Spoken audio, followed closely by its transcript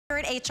Here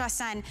at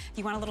HSN,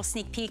 you want a little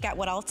sneak peek at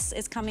what else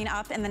is coming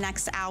up in the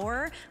next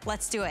hour?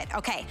 Let's do it.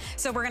 Okay,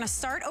 so we're gonna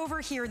start over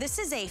here. This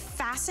is a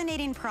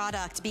fascinating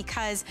product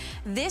because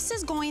this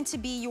is going to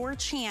be your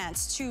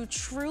chance to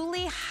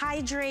truly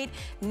hydrate,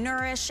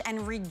 nourish,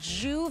 and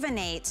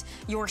rejuvenate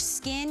your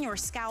skin, your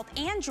scalp,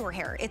 and your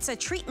hair. It's a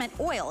treatment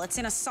oil. It's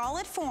in a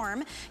solid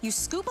form. You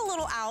scoop a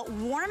little out,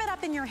 warm it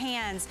up in your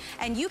hands,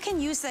 and you can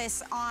use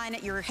this on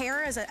your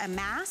hair as a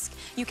mask.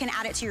 You can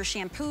add it to your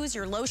shampoos,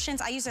 your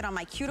lotions. I use it on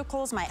my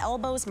cuticles, my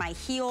elbows, my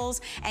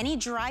heels, any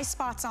dry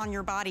spots on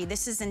your body.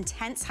 This is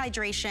intense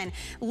hydration.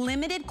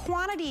 Limited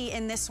quantity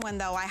in this one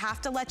though, I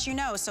have to let you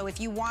know. So if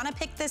you wanna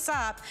pick this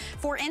up,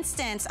 for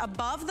instance,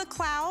 Above the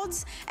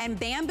Clouds and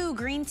Bamboo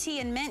Green Tea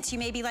and Mint, you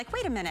may be like,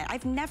 wait a minute,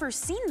 I've never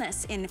seen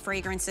this in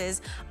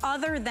fragrances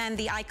other than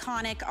the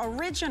iconic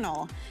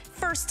original.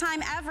 First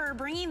time ever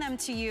bringing them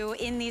to you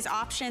in these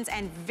options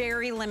and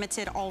very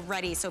limited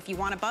already. So if you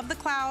want Above the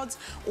Clouds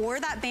or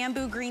that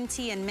Bamboo Green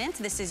Tea and Mint,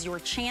 this is your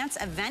chance.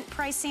 Event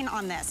pricing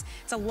on this.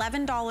 It's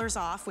 $11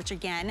 off, which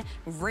again,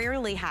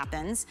 rarely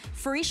happens.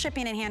 Free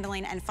shipping and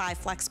handling and 5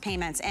 flex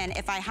payments. And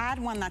if I had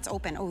one that's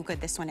open, oh good,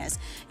 this one is,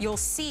 you'll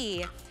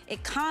see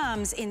it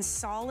comes in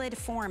solid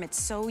form. It's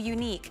so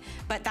unique,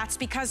 but that's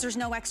because there's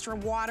no extra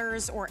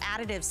waters or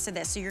additives to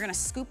this. So you're gonna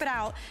scoop it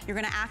out, you're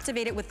gonna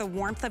activate it with the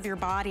warmth of your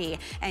body,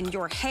 and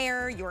your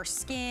hair, your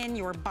skin,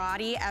 your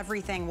body,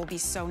 everything will be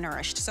so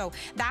nourished. So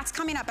that's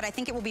coming up, but I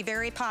think it will be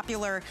very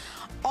popular.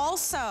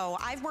 Also,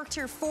 I've worked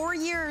here 4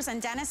 years,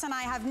 and Dennis and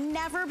I have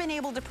never been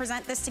able to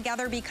present this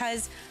together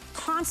because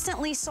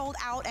constantly sold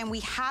out, and we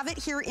have it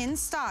here in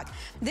stock.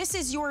 This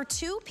is your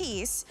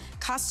 2-piece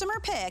customer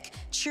pick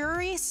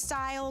Cheery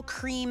Style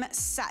Cream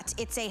Set.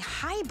 It's a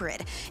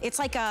hybrid. It's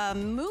like a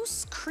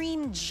mousse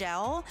cream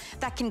gel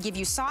that can give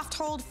you soft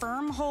hold,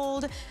 firm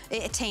hold.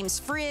 It tames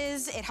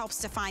frizz. It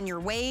helps define your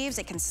waves.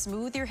 It can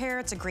smooth your hair.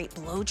 It's a great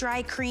blow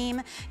dry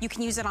cream. You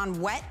can use it on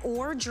wet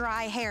or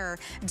dry hair.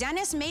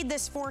 Dennis made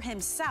this for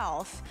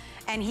himself,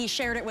 and he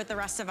shared it with the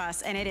rest of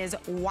us, and it is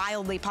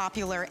wildly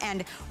popular.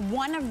 And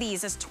one of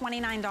these is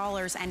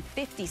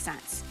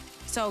 $29.50.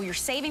 So you're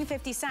saving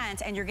 50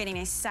 cents and you're getting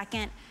a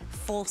second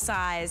full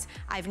size.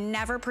 I've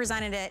never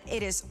presented it.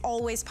 It is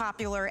always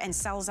popular and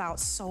sells out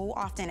so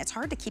often. It's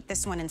hard to keep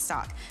this one in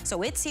stock.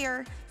 So it's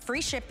here,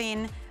 free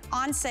shipping,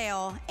 on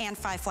sale, and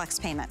 5 flex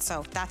payments.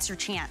 So that's your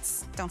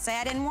chance. Don't say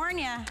I didn't warn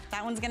you.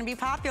 That one's gonna be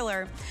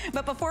popular.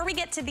 But before we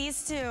get to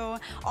these two,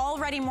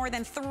 already more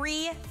than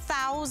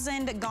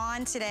 3,000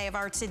 gone today of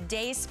our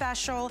Today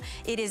Special.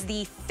 It is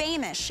the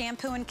famous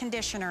shampoo and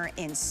conditioner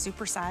in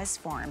supersized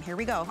form. Here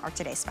we go, our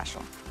Today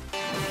Special.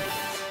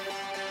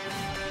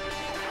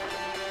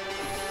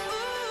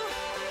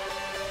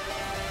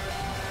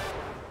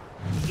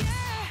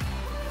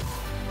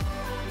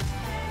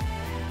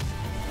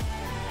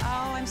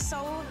 I'm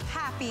so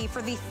happy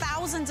for the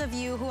thousands of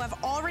you who have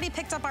already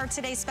picked up our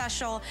Today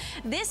Special.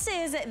 This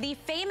is the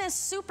famous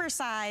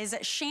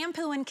supersize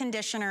shampoo and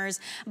conditioners,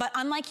 but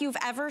unlike you've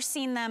ever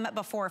seen them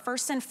before.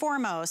 First and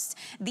foremost,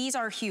 these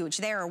are huge.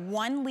 They are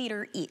 1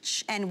 liter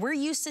each, and we're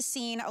used to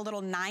seeing a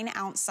little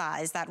 9-ounce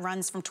size that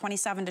runs from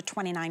 $27 to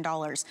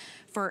 $29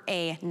 for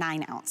a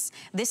 9-ounce.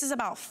 This is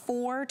about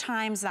 4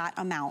 times that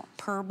amount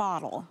per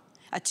bottle.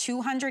 A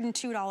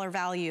 $202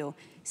 value,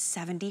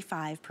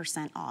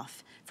 75%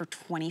 off for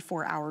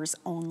 24 hours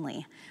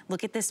only.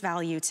 Look at this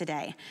value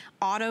today.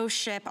 Auto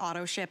ship,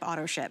 auto ship,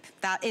 auto ship.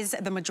 That is,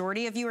 the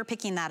majority of you are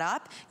picking that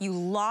up. You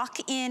lock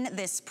in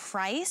this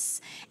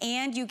price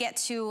and you get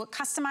to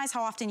customize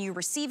how often you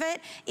receive it.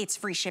 It's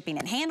free shipping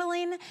and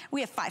handling. We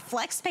have 5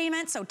 flex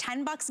payments, so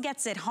 $10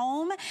 gets it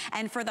home.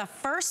 And for the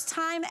first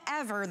time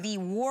ever, the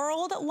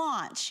world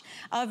launch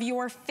of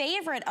your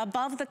favorite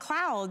Above the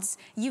Clouds,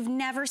 you've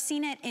never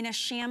seen it in a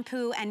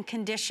shampoo and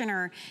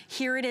conditioner.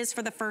 Here it is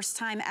for the first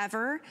time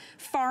ever.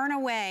 Far and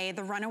away,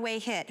 the runaway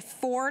hit,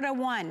 4 to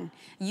 1.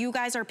 You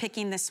guys are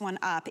picking this one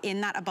up in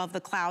that Above the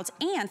Clouds.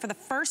 And for the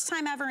first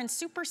time ever in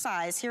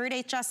supersize here at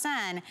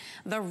HSN,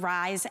 the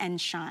Rise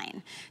and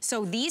Shine.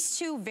 So these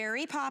two,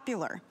 very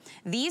popular.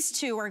 These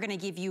two are gonna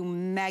give you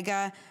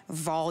mega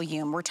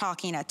volume. We're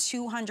talking a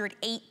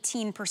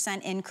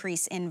 218%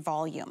 increase in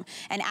volume.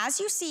 And as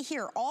you see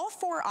here, all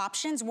 4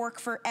 options work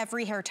for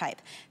every hair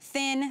type.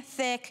 Thin,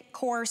 thick,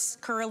 coarse,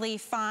 curly,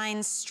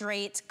 fine,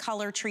 straight,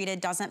 color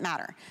treated, doesn't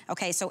matter.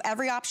 Okay, so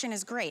every option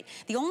is great.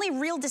 The only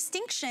real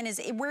distinction is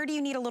where do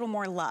you need a little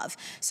more love?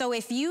 So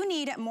if you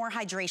need more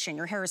hydration,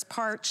 your hair is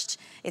parched,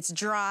 it's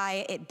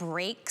dry, it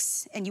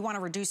breaks, and you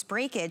wanna reduce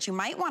breakage, you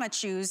might wanna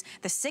choose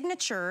the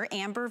signature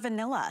Amber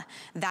Vanilla.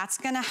 That's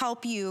gonna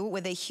help you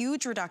with a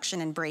huge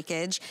reduction in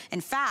breakage.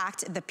 In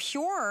fact, the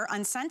pure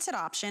unscented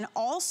option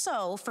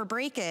also for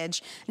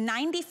breakage,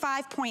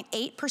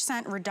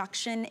 95.8%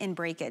 reduction in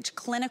breakage.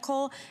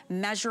 Clinical,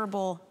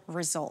 measurable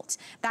result.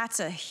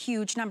 That's a huge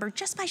huge number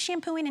just by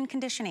shampooing and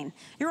conditioning.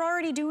 You're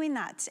already doing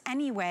that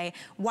anyway.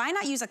 Why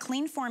not use a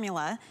clean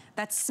formula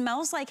that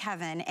smells like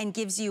heaven and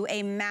gives you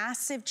a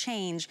massive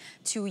change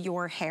to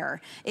your hair?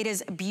 It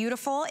is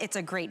beautiful. It's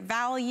a great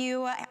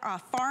value.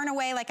 Far and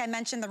away, like I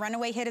mentioned, the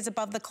runaway hit is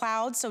above the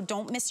clouds, so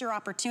don't miss your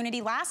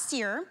opportunity. Last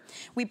year,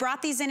 we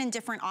brought these in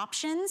different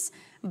options.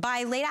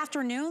 By late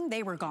afternoon,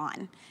 they were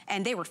gone,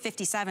 and they were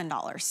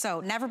 $57.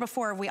 So never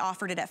before have we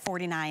offered it at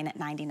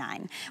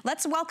 $49.99.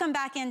 Let's welcome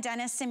back in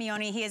Dennis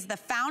Simeone. He is the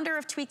founder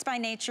of Tweaked by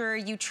Nature.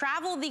 You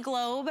travel the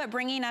globe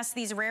bringing us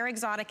these rare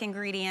exotic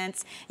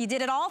ingredients. You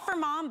did it all for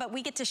mom, but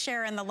we get to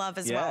share in the love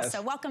as well.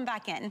 So welcome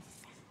back in.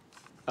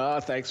 Oh,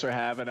 thanks for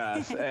having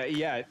us.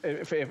 Yeah,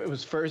 if it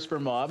was first for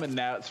mom, and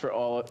now it's for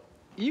all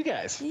you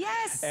guys.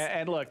 Yes.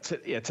 And look,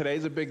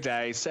 today's a big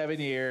day. 7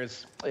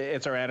 years,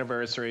 it's our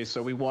anniversary,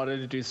 so we wanted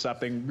to do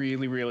something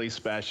really, really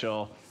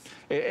special.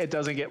 It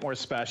doesn't get more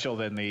special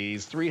than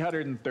these.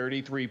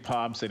 333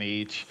 pumps in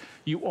each.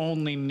 You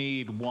only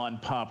need one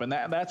pump, and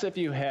that's if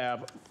you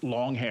have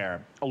long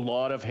hair, a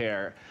lot of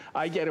hair.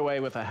 I get away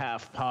with a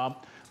half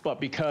pump, but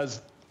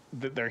because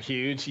they're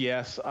huge,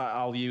 yes,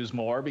 I'll use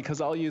more because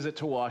I'll use it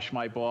to wash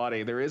my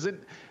body. There isn't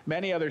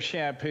many other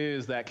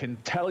shampoos that can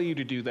tell you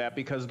to do that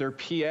because their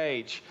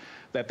pH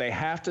that they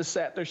have to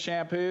set their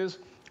shampoos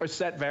are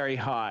set very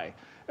high.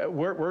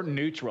 We're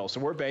neutral, so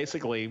we're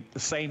basically the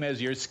same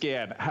as your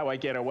skin. How I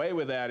get away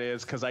with that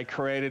is because I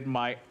created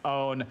my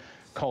own,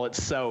 call it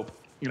soap,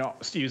 you know,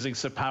 using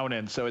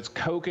saponin. So it's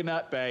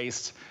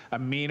coconut-based,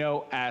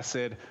 amino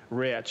acid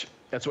rich.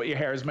 That's what your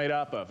hair is made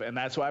up of, and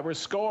that's why we're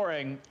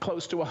scoring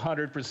close to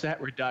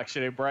 100%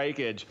 reduction in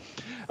breakage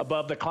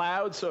above the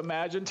clouds. So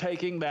imagine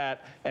taking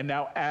that and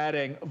now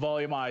adding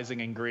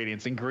volumizing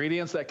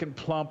ingredients that can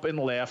plump and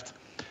lift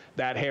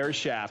that hair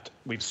shaft.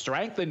 We've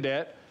strengthened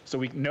it, so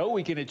we know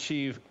we can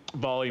achieve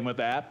volume with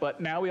that,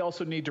 but now we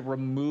also need to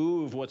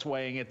remove what's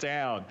weighing it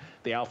down.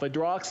 The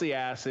alpha-hydroxy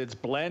acids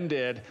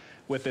blended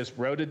with this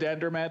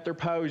rhododendron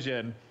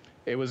anthropogen.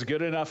 It was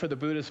good enough for the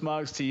Buddhist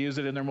monks to use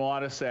it in their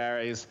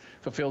monasteries.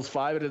 Fulfills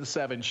 5 out of the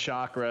 7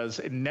 chakras.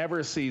 It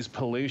never sees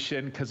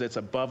pollution because it's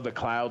above the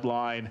cloud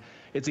line.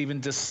 It's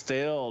even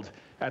distilled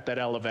at that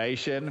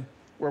elevation.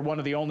 We're one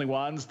of the only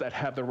ones that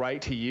have the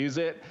right to use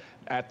it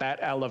at that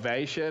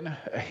elevation.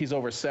 He's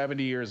over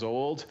 70 years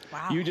old.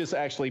 Wow. You just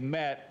actually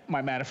met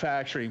my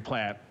manufacturing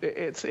plant.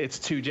 It's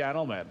 2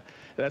 gentlemen.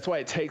 That's why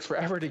it takes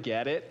forever to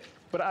get it,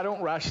 but I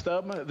don't rush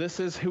them. This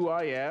is who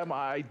I am.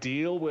 I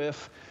deal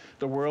with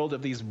the world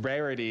of these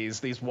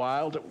rarities, these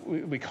wild,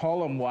 we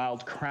call them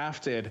wild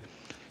crafted,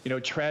 you know,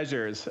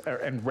 treasures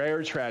and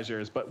rare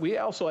treasures, but we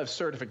also have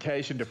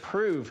certification to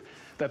prove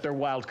that they're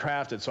wild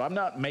crafted. So I'm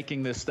not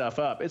making this stuff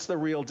up. It's the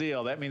real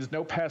deal. That means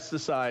no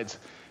pesticides.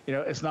 You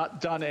know, it's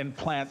not done in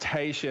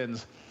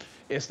plantations.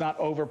 It's not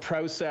over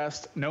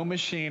processed, no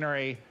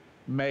machinery,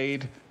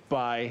 made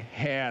by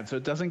hand. So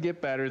it doesn't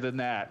get better than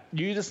that.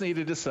 You just need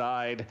to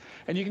decide,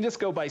 and you can just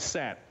go by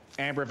scent.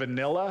 Amber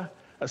vanilla,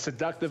 a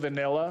seductive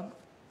vanilla.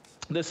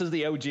 This is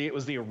the OG. It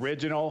was the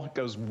original. It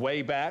goes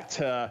way back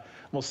to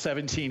almost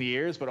 17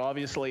 years, but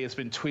obviously it's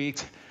been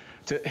tweaked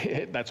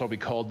to, that's what we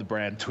called the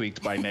brand,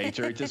 Tweaked by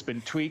Nature. It's just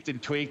been tweaked,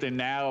 and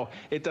now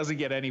it doesn't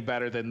get any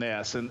better than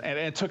this. And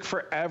it took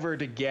forever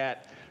to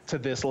get to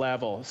this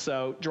level.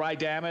 So dry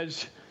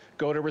damage,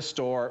 go to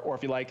Restore, or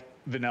if you like,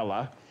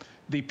 vanilla.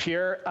 The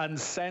pure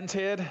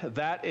unscented,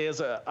 that is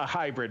a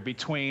hybrid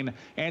between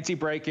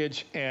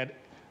anti-breakage and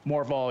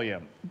more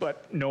volume,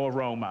 but no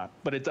aroma.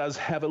 But it does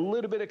have a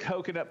little bit of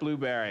coconut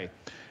blueberry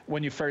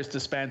when you first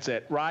dispense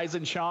it. Rise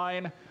and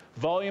shine,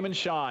 volume and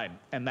shine.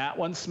 And that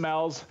one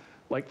smells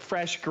like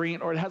fresh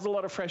green, or it has a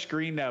lot of fresh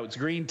green notes.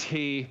 Green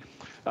tea,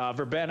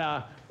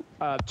 verbena,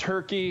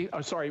 turkey,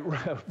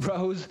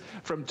 rose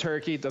from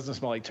Turkey. It doesn't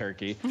smell like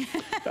turkey.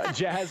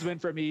 Jasmine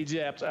from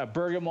Egypt,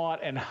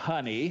 bergamot and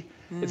honey.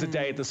 It's a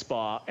day at the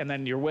spa. And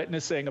then you're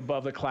witnessing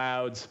above the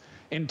clouds,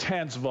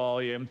 intense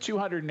volume,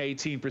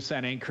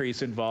 218%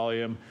 increase in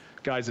volume.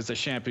 Guys, it's a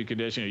shampoo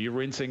conditioner. You're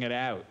rinsing it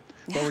out,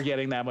 but we're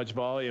getting that much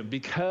volume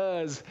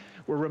because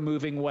we're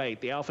removing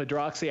weight. The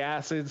alpha-hydroxy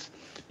acids,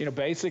 you know,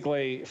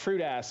 basically fruit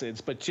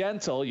acids, but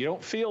gentle. You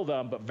don't feel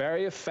them, but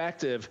very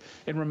effective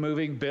in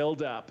removing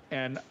buildup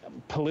and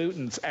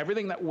pollutants,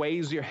 everything that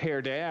weighs your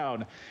hair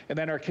down. And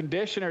then our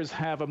conditioners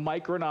have a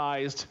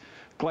micronized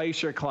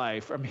glacier clay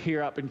from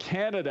here up in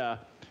Canada.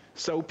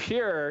 So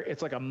pure,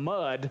 it's like a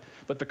mud,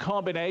 but the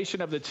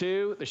combination of the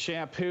two, the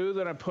shampoo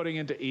that I'm putting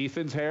into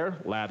Ethan's hair,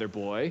 Lather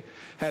Boy,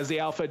 has the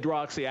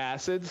alpha-hydroxy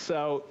acid.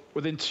 So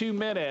within 2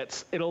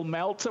 minutes, it'll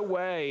melt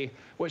away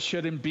what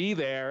shouldn't be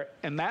there.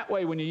 And that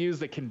way, when you use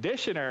the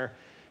conditioner,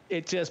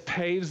 it just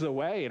paves the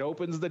way. It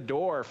opens the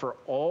door for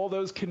all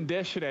those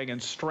conditioning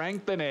and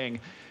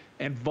strengthening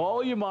and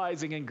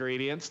volumizing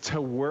ingredients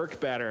to work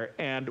better.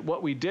 And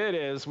what we did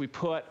is we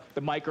put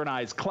the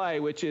micronized clay,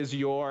 which is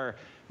your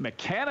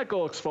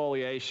mechanical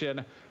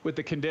exfoliation, with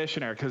the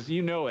conditioner, because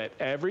you know it.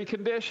 Every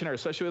conditioner,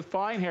 especially with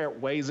fine hair,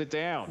 weighs it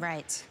down.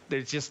 Right.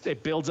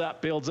 It builds up,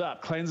 builds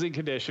up. Cleansing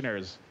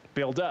conditioners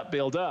build up,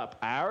 build up.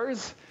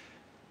 Ours,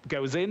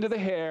 goes into the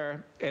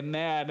hair, and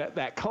then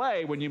that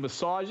clay, when you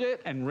massage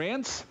it and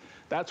rinse,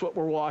 that's what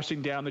we're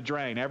washing down the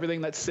drain.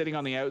 Everything that's sitting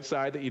on the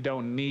outside that you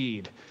don't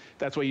need.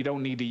 That's why you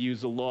don't need to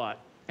use a lot.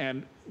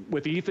 And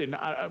with Ethan,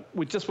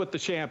 with the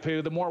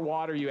shampoo, the more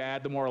water you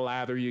add, the more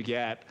lather you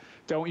get.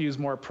 Don't use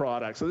more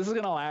product. So this is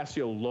gonna last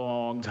you a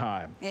long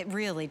time. It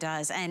really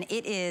does, and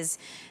it is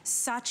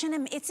such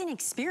it's an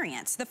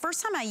experience. The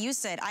first time I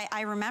used it,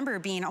 I remember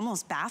being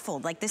almost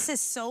baffled. Like, this is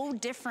so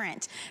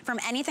different from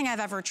anything I've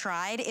ever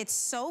tried. It's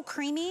so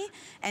creamy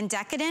and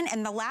decadent,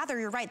 and the lather,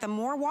 you're right, the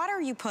more water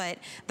you put,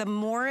 the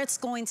more it's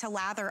going to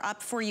lather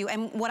up for you.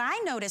 And what I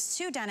noticed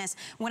too, Dennis,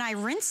 when I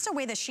rinsed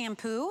away the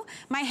shampoo,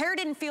 my hair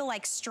didn't feel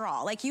like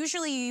straw. Like,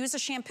 usually you use a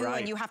shampoo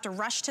and you have to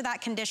rush to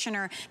that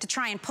conditioner to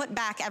try and put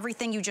back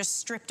everything you just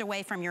stripped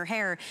away from your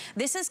hair.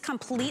 This is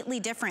completely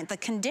different. The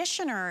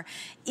conditioner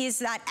is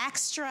that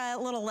extra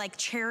little like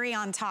cherry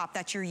on top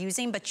that you're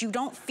using, but you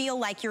don't feel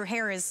like your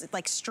hair is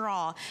like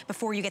straw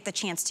before you get the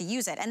chance to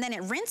use it. And then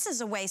it rinses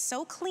away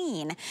so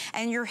clean,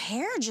 and your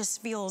hair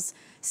just feels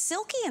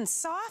silky and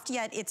soft,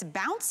 yet it's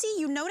bouncy.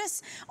 You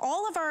notice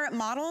all of our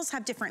models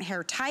have different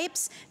hair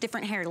types,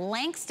 different hair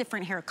lengths,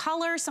 different hair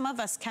colors. Some of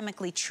us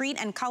chemically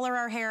treat and color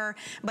our hair,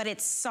 but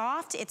it's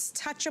soft, it's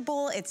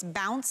touchable, it's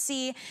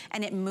bouncy,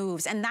 and it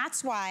moves. And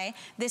that's why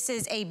this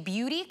is a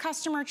Beauty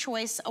Customer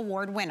Choice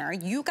Award winner.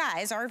 You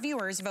guys, our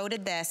viewers,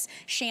 voted this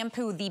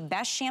shampoo the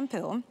best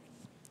shampoo.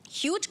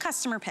 Huge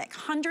customer pick,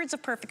 hundreds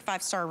of perfect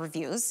 5-star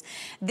reviews.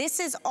 This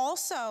is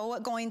also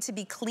going to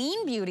be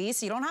clean beauty,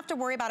 so you don't have to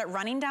worry about it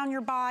running down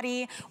your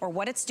body or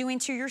what it's doing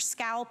to your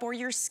scalp or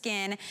your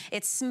skin.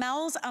 It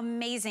smells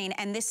amazing,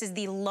 and this is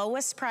the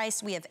lowest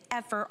price we have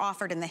ever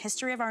offered in the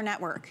history of our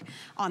network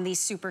on these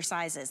super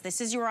sizes. This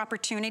is your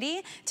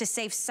opportunity to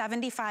save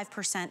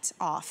 75%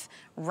 off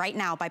right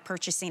now by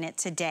purchasing it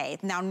today.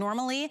 Now,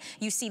 normally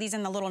you see these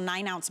in the little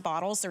 9-ounce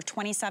bottles. They're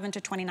 $27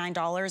 to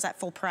 $29 at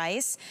full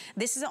price.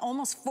 This is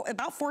almost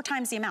about 4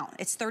 times the amount.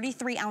 It's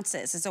 33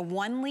 ounces. It's a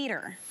 1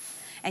 liter.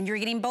 And you're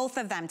getting both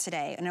of them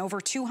today, an over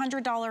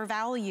 $200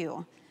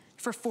 value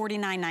for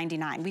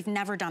 $49.99. We've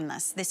never done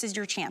this. This is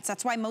your chance.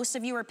 That's why most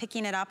of you are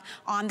picking it up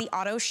on the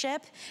auto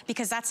ship,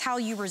 because that's how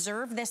you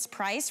reserve this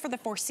price for the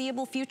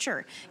foreseeable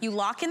future. You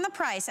lock in the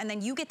price, and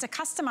then you get to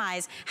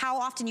customize how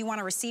often you want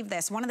to receive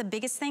this. One of the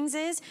biggest things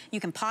is you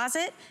can pause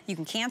it, you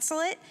can cancel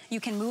it, you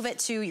can move it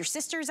to your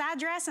sister's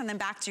address and then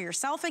back to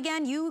yourself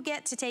again. You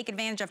get to take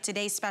advantage of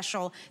today's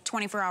special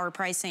 24-hour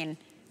pricing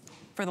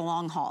for the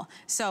long haul.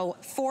 So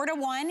 4 to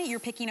 1, you're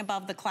picking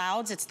Above the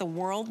Clouds. It's the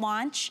world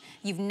launch.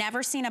 You've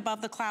never seen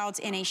Above the Clouds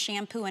in a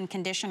shampoo and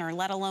conditioner,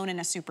 let alone in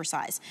a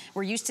supersize.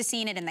 We're used to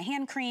seeing it in the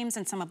hand creams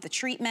and some of the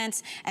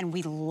treatments, and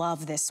we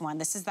love this one.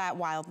 This is that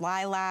wild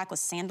lilac with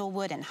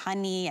sandalwood and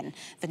honey and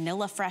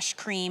vanilla fresh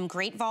cream.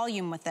 Great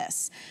volume with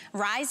this.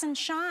 Rise and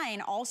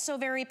Shine, also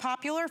very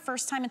popular.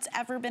 First time it's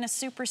ever been a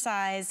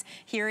supersize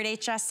here at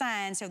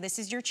HSN, so this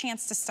is your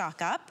chance to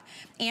stock up.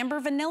 Amber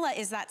Vanilla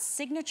is that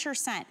signature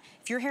scent.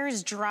 If your hair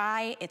is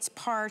dry, it's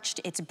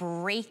parched, it's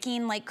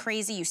breaking like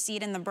crazy, you see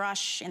it in the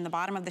brush, in the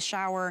bottom of the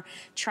shower,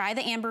 try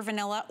the Amber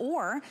Vanilla.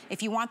 Or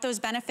if you want those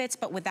benefits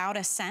but without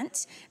a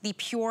scent, the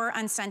Pure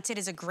Unscented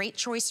is a great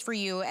choice for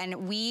you,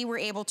 and we were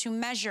able to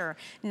measure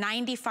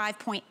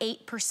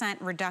 95.8%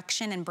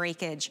 reduction in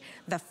breakage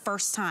the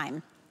first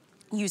time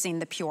using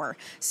the Pure.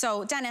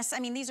 So Dennis, I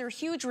mean, these are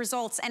huge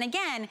results. And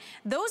again,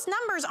 those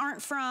numbers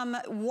aren't from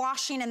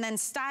washing and then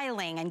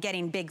styling and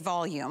getting big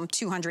volume,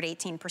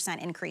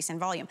 218% increase in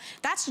volume.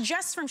 That's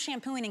just from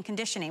shampooing and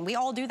conditioning. We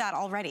all do that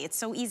already. It's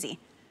so easy.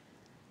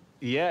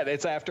 Yeah,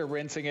 it's after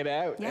rinsing it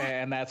out. Yeah.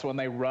 And that's when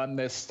they run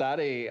this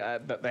study.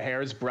 The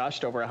hair is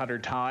brushed over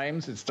 100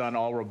 times. It's done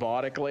all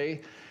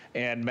robotically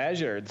and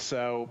measured.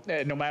 So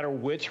no matter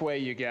which way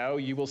you go,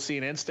 you will see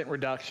an instant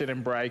reduction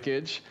in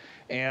breakage,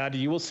 and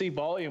you will see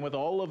volume with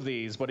all of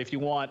these. But if you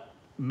want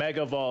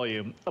mega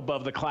volume,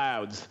 Above the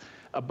Clouds,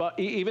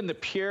 even the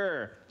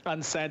Pure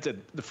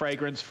Unscented, the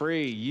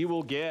fragrance-free, you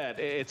will get,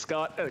 it's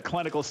got a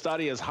clinical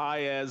study as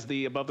high as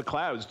the Above the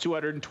Clouds,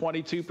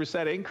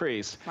 222%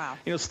 increase. Wow.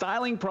 You know,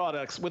 styling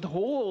products with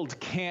hold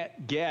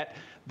can't get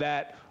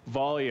that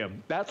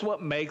volume. That's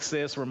what makes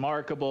this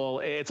remarkable.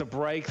 It's a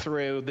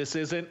breakthrough. This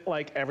isn't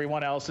like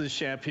everyone else's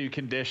shampoo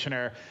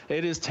conditioner.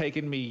 It has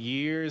taken me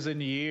years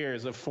and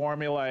years of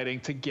formulating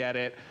to get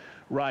it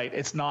right.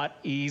 It's not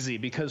easy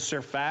because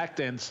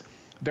surfactants,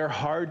 they're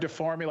hard to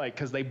formulate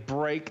because they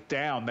break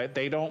down.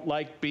 They don't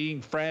like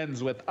being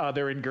friends with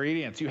other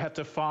ingredients. You have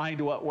to find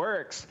what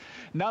works.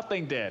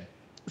 Nothing did.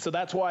 So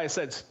that's why I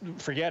said,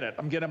 forget it.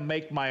 I'm going to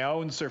make my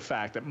own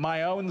surfactant,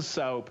 my own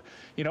soap,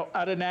 you know,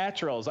 out of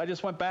naturals. I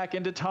just went back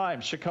into time.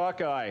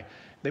 Shikakai,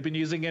 they've been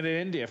using it in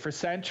India for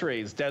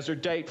centuries.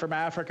 Desert date from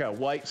Africa,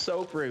 white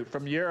soap root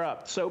from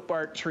Europe, soap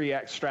bark tree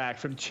extract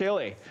from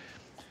Chile,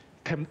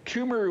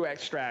 kumaru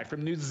extract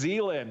from New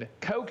Zealand,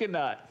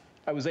 coconut.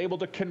 I was able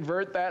to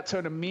convert that to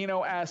an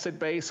amino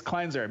acid-based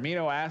cleanser.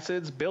 Amino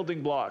acids,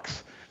 building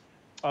blocks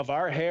of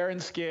our hair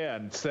and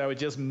skin. So it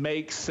just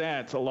makes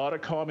sense, a lot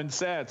of common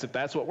sense. If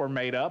that's what we're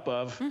made up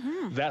of,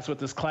 that's what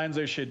this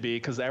cleanser should be,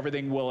 because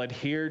everything will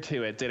adhere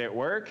to it. Did it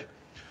work?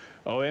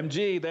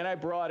 OMG, then I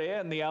brought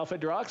in the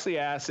alpha-hydroxy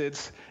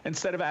acids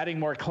instead of adding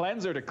more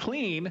cleanser to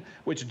clean,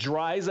 which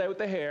dries out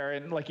the hair.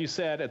 And like you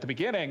said at the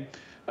beginning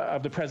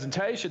of the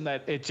presentation,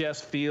 that it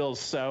just feels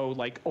so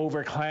like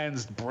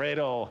over-cleansed,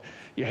 brittle.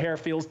 Your hair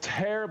feels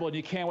terrible and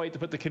you can't wait to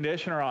put the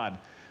conditioner on.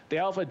 The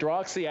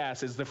alpha-hydroxy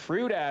acids, the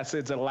fruit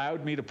acids,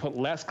 allowed me to put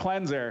less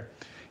cleanser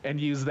and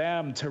use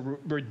them to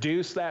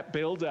reduce that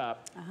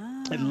buildup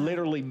and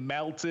literally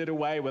melt it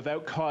away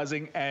without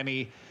causing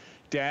any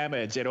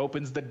damage. It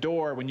opens the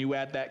door. When you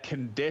add that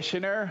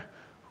conditioner,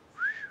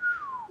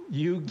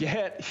 you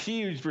get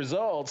huge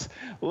results.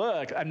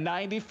 Look, a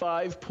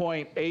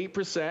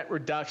 95.8%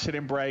 reduction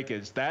in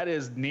breakage. That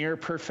is near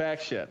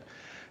perfection.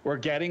 We're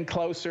getting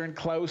closer and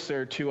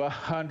closer to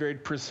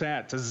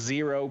 100%, to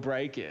zero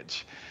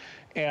breakage.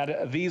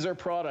 And these are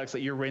products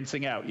that you're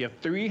rinsing out. You have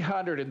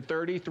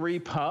 333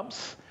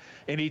 pumps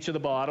in each of the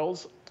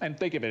bottles. And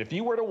think of it, if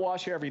you were to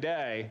wash every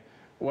day,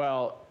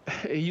 well,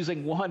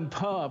 using one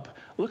pump,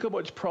 look how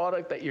much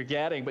product that you're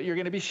getting, but you're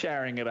going to be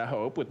sharing it, I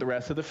hope, with the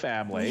rest of the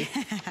family.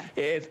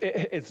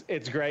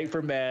 It's great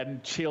for men,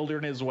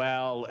 children as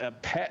well,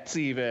 pets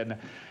even.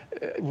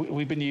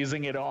 We've been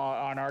using it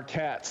on our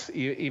cats,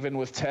 even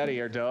with Teddy,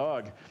 our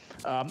dog.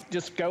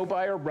 Just go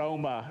by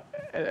aroma.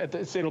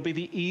 It'll be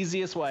the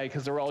easiest way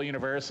because they're all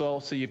universal.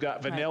 So you've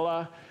got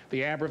vanilla,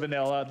 the amber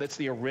vanilla. That's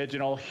the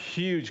original,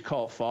 huge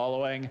cult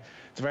following.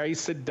 It's very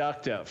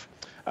seductive.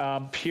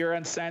 Pure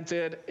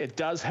unscented. It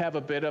does have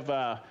a bit of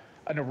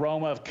an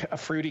aroma of a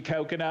fruity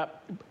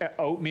coconut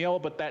oatmeal,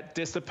 but that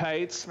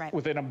dissipates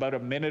within about a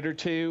minute or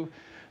two.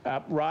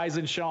 Rise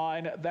and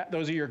shine.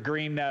 Those are your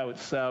green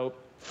notes. So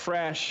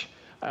fresh,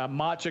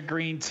 matcha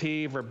green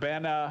tea,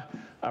 verbena,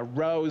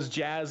 rose,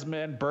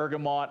 jasmine,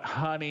 bergamot,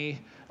 honey,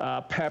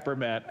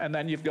 peppermint. And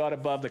then you've got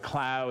above the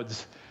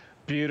clouds.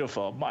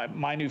 Beautiful.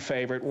 My new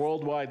favorite,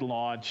 worldwide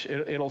launch.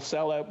 It'll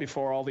sell out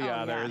before all the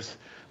others.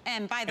 Yeah.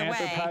 And by the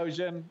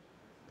way,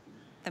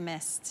 the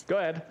mist. Go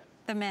ahead.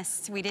 The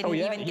mist. We didn't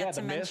even get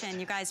to mention,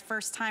 you guys,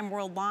 first time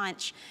world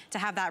launch to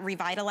have that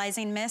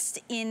revitalizing mist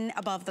in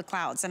above the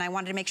clouds. And I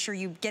wanted to make sure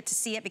you get to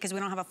see it because we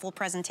don't have a full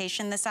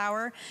presentation this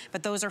hour,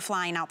 but those are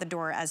flying out the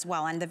door as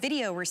well. And the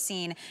video we're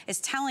seeing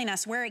is telling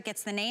us where it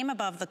gets the name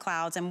above the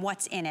clouds and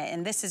what's in it.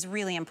 And this is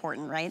really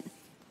important, right?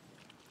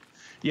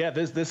 Yeah,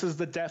 this is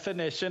the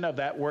definition of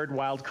that word,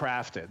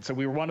 wildcrafted. So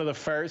we were one of the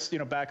first,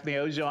 back in the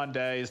Ojon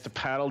days to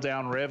paddle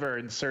down river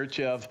in search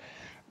of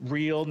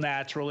real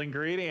natural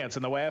ingredients.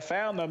 And the way I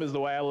found them is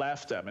the way I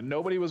left them. And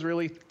nobody was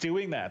really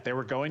doing that. They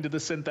were going to the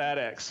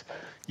synthetics.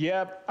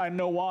 Yep, I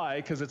know why,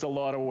 because it's a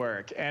lot of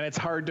work. And it's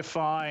hard to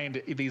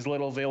find these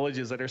little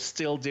villages that are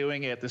still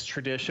doing it this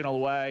traditional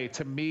way.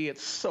 To me,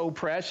 it's so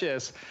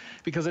precious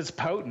because it's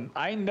potent.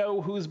 I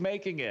know who's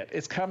making it.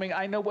 It's coming.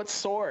 I know what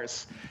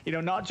source,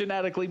 not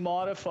genetically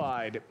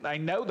modified. I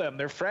know them.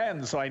 They're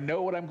friends. So I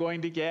know what I'm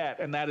going to get.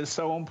 And that is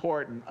so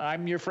important.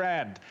 I'm your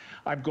friend.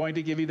 I'm going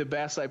to give you the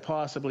best I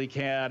possibly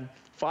can.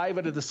 5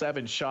 out of the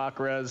 7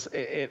 chakras.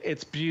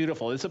 It's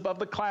beautiful. It's above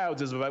the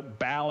clouds. It's about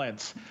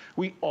balance.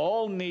 We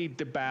all need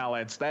to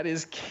balance. That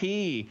is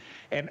key.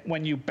 And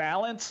when you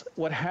balance,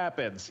 what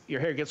happens? Your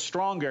hair gets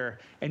stronger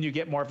and you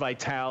get more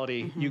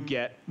vitality. You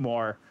get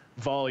more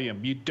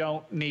volume. You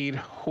don't need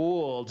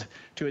hold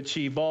to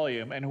achieve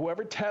volume. And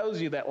whoever tells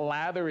you that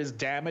lather is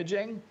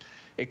damaging,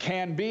 it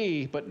can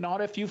be, but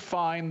not if you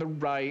find the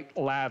right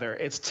lather.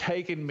 It's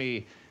taken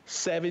me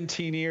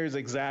 17 years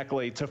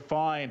exactly to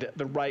find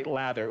the right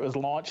lather. It was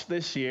launched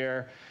this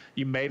year.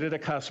 You made it a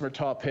customer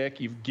top pick.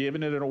 You've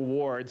given it an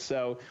award.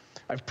 So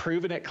I've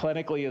proven it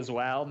clinically as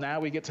well. Now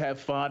we get to have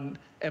fun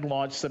and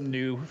launch some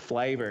new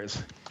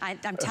flavors. I'm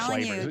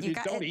telling you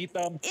don't eat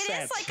them. It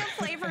is like a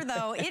flavor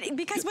though,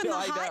 because when the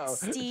hot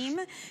steam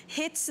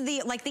hits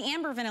the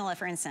amber vanilla,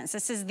 for instance,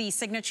 this is the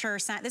signature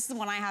scent. This is the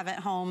one I have at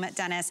home,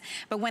 Dennis.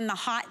 But when the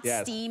hot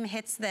steam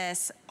hits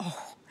this,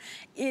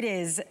 it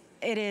is.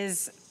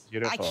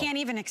 Beautiful. I can't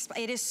even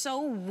explain. It is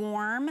so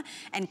warm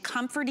and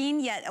comforting,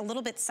 yet a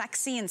little bit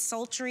sexy and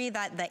sultry.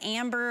 That the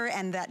amber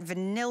and that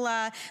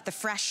vanilla, the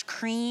fresh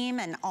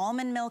cream and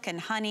almond milk and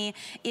honey.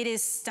 It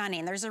is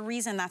stunning. There's a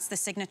reason that's the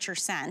signature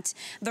scent.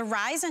 The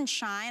Rise and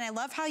Shine. I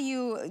love how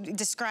you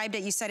described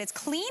it. You said it's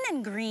clean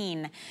and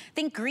green.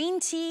 Think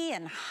green tea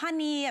and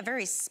honey. A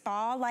very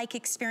spa-like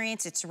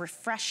experience. It's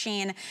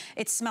refreshing.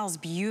 It smells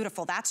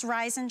beautiful. That's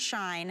Rise and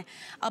Shine.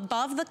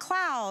 Above the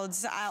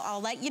Clouds. I'll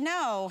let you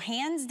know.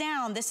 Hands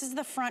down. This is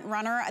the front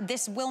runner.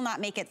 This will not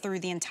make it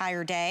through the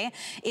entire day.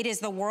 It is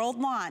the world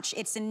launch.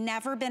 It's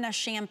never been a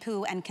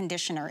shampoo and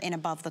conditioner in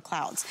Above the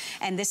Clouds.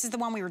 And this is the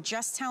one we were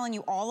just telling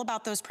you all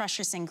about, those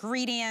precious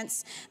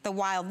ingredients, the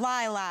wild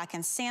lilac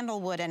and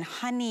sandalwood and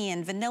honey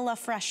and vanilla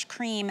fresh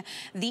cream.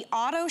 The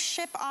auto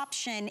ship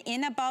option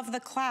in Above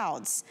the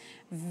Clouds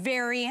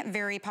very,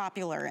 very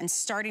popular and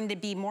starting to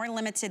be more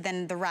limited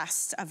than the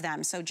rest of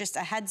them. So just a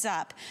heads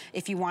up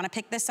if you want to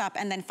pick this up.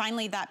 And then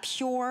finally that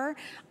pure,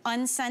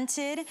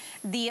 unscented,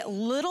 the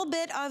little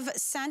bit of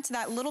scent,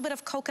 that little bit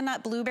of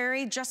coconut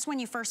blueberry, just when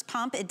you first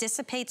pump, it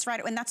dissipates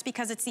right, and that's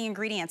because it's the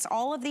ingredients.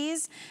 All of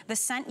these, the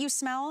scent you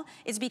smell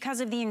is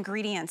because of the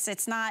ingredients.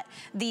 It's not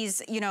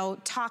these, you know,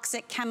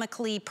 toxic,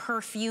 chemically,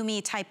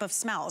 perfumey type of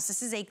smells.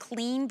 This is a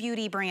clean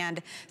beauty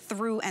brand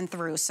through and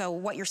through. So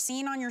what you're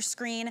seeing on your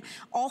screen,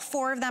 all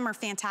 4 of them are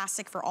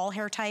fantastic for all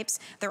hair types.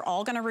 They're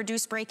all gonna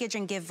reduce breakage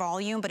and give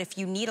volume, but if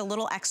you need a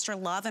little extra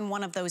love in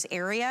one of those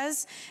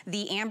areas,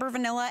 the amber,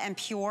 vanilla, and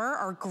pure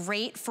are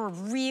great for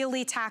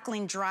really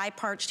tackling dry,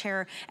 parched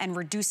hair and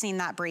reducing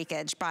that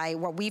breakage by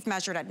what we've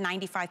measured at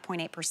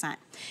 95.8%.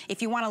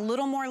 If you want a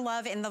little more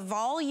love in the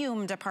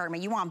volume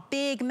department, you want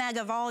big,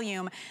 mega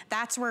volume,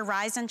 that's where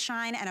Rise and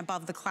Shine and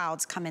Above the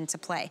Clouds come into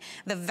play.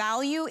 The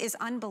value is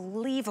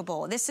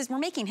unbelievable. We're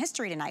making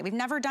history tonight. We've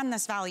never done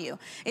this value.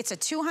 It's a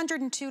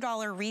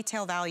 $202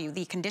 retail value.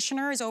 The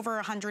conditioner is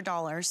over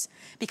 $100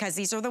 because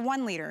these are the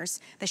 1 liters.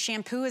 The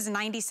shampoo is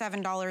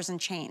 $97 and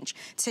change.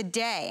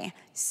 Today,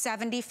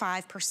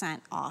 75%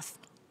 off.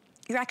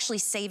 You're actually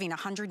saving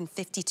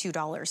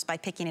 $152 by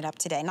picking it up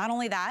today. Not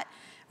only that,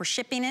 we're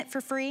shipping it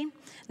for free.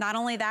 Not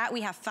only that,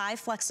 we have 5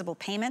 flexible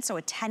payments, so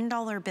a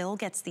 $10 bill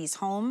gets these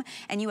home,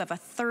 and you have a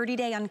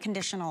 30-day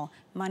unconditional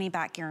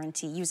money-back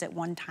guarantee. Use it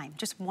one time,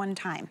 just one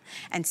time,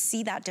 and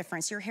see that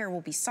difference. Your hair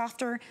will be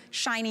softer,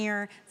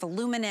 shinier,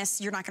 voluminous.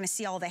 You're not gonna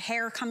see all the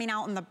hair coming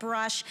out in the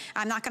brush.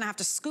 I'm not gonna have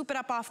to scoop it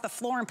up off the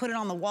floor and put it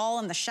on the wall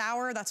in the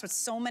shower. That's what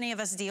so many of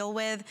us deal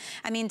with.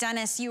 I mean,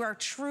 Dennis, you are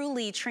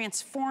truly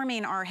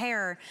transforming our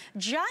hair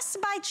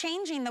just by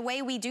changing the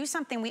way we do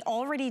something we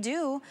already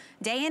do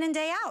day in and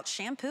day out,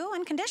 shampoo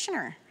and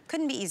conditioner.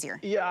 Couldn't be easier.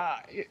 Yeah,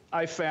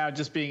 I found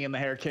just being in the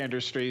hair care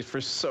industry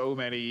for so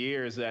many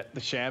years that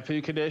the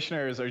shampoo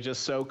conditioners are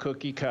just so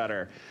cookie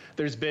cutter.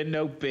 There's been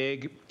no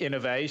big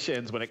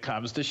innovations when it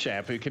comes to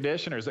shampoo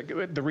conditioners.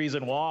 The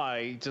reason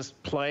why,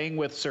 just playing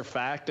with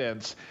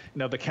surfactants, you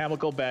know, the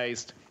chemical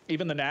based,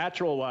 even the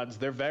natural ones,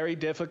 they're very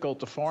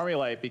difficult to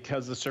formulate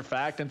because the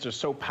surfactants are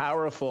so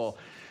powerful.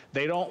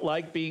 They don't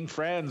like being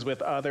friends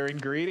with other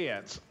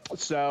ingredients.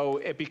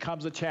 So it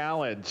becomes a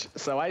challenge.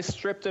 So I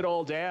stripped it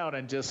all down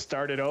and just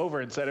started over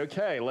and said,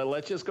 okay,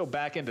 let's just go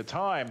back into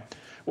time.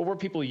 What were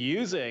people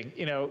using,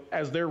 you know,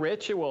 as their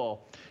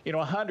ritual, you know,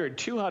 100,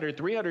 200,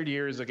 300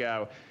 years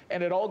ago?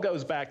 And it all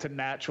goes back to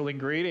natural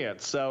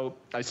ingredients. So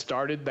I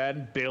started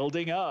then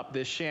building up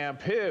this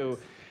shampoo,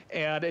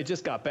 and it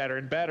just got better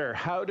and better.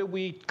 How do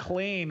we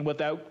clean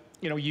without,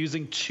 you know,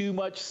 using too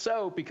much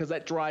soap because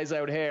that dries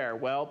out hair?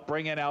 Well,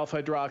 bring in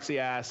alpha hydroxy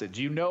acids.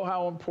 You know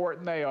how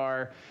important they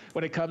are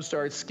when it comes to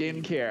our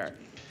skin care.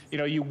 You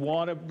know, you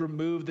want to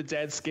remove the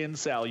dead skin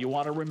cell. You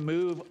want to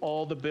remove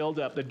all the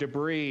buildup, the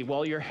debris.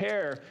 Well, your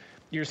hair,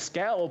 your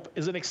scalp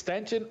is an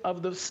extension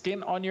of the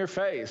skin on your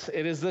face.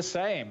 It is the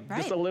same, right,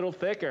 just a little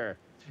thicker.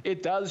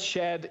 It does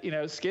shed, you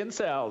know, skin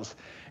cells,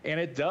 and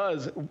it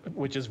does,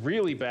 which is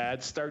really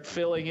bad, start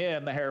filling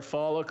in the hair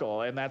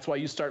follicle, and that's why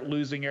you start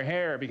losing your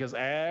hair, because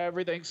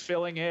everything's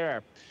filling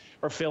hair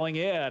or filling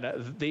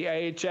in. The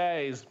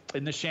AHAs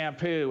in the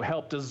shampoo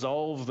help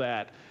dissolve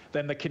that.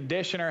 Then the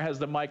conditioner has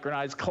the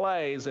micronized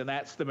clays, and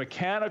that's the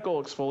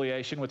mechanical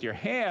exfoliation with your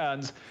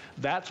hands.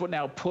 That's what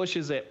now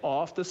pushes it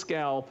off the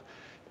scalp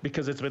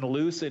because it's been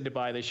loosened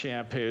by the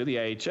shampoo, the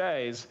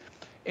AHAs.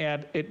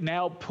 And it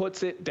now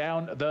puts it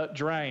down the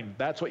drain.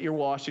 That's what you're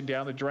washing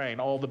down the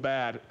drain, all the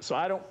bad. So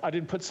I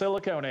didn't put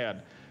silicone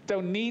in.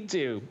 Don't need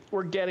to.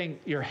 We're getting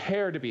your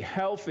hair to be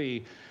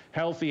healthy.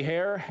 Healthy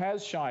hair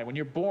has shine. When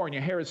you're born,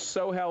 your hair is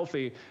so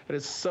healthy, it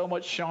has so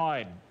much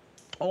shine.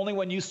 Only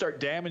when you start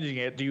damaging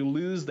it do you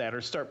lose that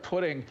or start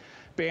putting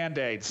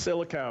Band-Aids,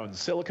 silicones.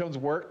 Silicones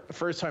work the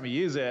first time you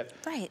use it.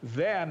 Right.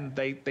 Then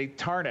they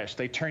tarnish,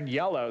 they turn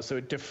yellow, so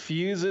it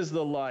diffuses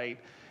the light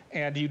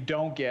and you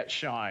don't get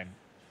shine.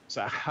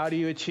 So how do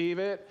you achieve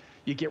it?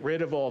 You get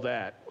rid of all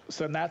that.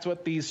 So that's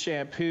what these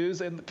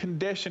shampoos and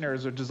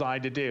conditioners are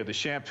designed to do. The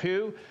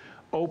shampoo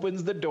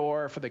opens the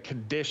door for the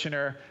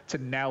conditioner to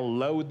now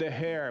load the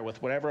hair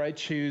with whatever I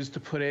choose to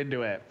put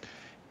into it.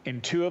 In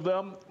 2 of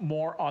them,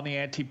 more on the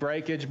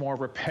anti-breakage, more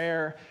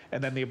repair,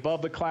 and then the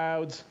Above the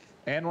Clouds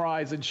and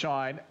Rise and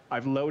Shine,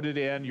 I've loaded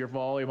in your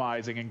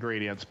volumizing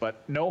ingredients,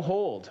 but no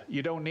hold.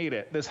 You don't need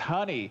it. This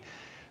honey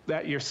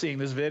that you're seeing,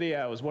 this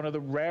video, is one of the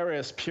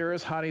rarest,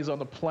 purest honeys on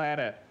the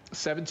planet.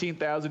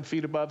 17,000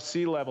 feet above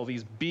sea level.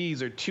 These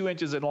bees are 2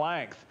 inches in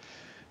length.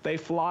 They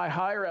fly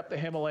higher up the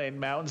Himalayan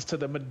mountains to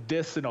the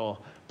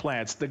medicinal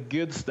plants, the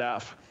good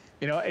stuff.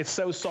 You know, it's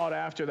so sought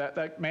after that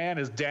that man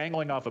is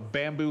dangling off a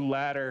bamboo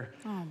ladder,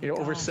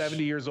 over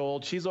 70 years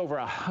old. She's over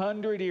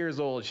 100 years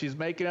old. She's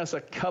making us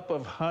a cup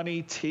of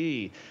honey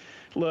tea.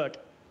 Look,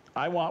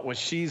 I want what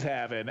she's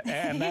having,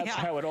 and that's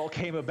how it all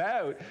came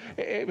about.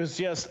 It was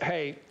just,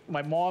 hey,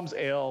 my mom's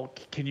ill,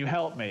 can you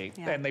help me?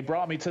 Yeah. And they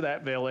brought me to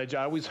that village.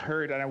 I always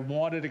heard, and I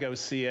wanted to go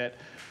see it.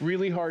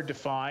 Really hard to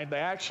find. They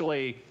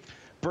actually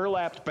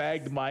burlapped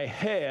bagged my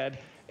head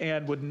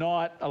and would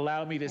not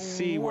allow me to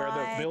see where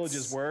the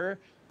villages were,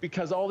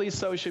 because all these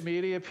social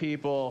media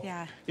people,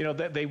 you know,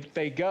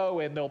 they go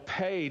and they'll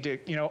pay to,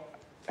 you know,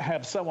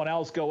 have someone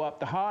else go up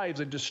the hives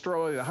and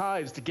destroy the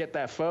hives to get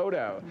that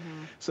photo.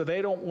 So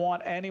they don't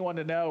want anyone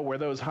to know where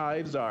those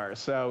hives are.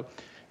 So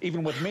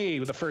even with me,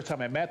 the first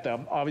time I met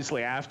them,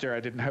 obviously after I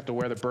didn't have to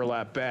wear the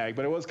burlap bag,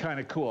 but it was kind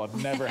of cool.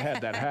 I've never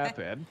had that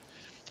happen.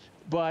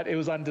 But it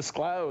was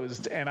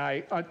undisclosed, and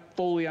I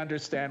fully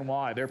understand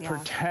why. They're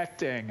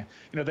protecting,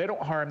 you know, they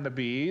don't harm the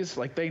bees.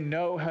 Like, they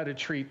know how to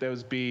treat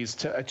those bees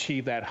to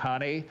achieve that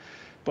honey,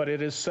 but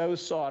it is so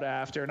sought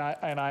after,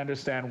 and I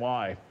understand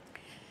why.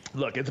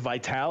 Look, it's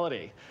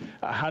vitality.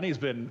 Honey's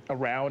been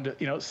around,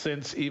 you know,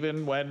 since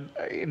even when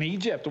in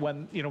Egypt,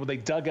 when, you know, they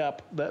dug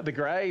up the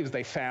graves,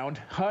 they found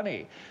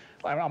honey.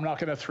 I'm not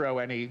going to throw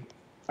any,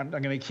 I'm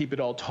going to keep it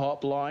all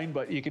top line,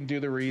 but you can do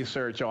the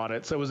research on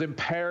it. So it was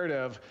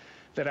imperative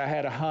that I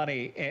had a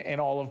honey in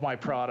all of my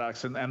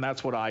products, and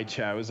that's what I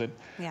chose. And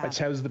I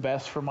chose the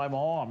best for my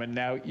mom, and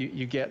now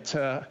you get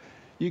to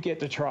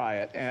try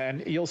it,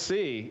 and you'll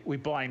see we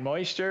bind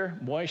moisture.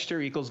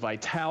 Moisture equals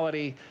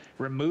vitality.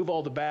 Remove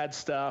all the bad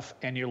stuff,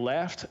 and you're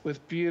left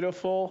with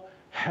beautiful,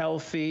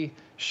 healthy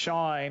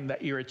shine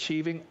that you're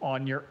achieving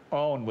on your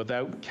own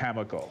without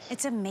chemicals.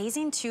 It's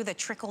amazing too, the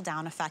trickle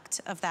down effect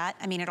of that.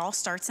 I mean, it all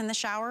starts in the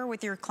shower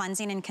with your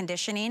cleansing and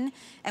conditioning.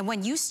 And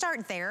when you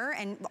start there,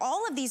 and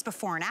all of these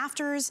before and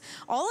afters,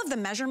 all of the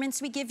measurements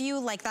we give you,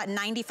 like that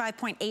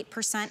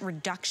 95.8%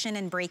 reduction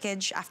in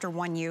breakage after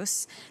one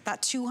use,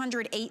 that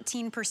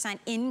 218%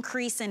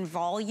 increase in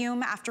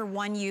volume after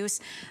one use,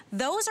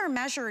 those are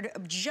measured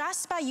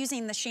just by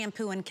using the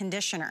shampoo and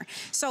conditioner.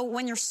 So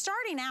when you're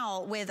starting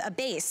out with a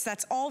base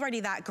that's already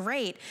that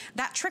great,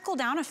 that trickle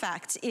down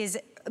effect is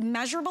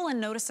measurable and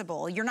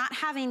noticeable. You're not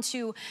having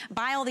to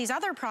buy all these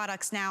other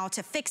products now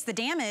to fix the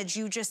damage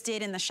you just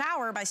did in the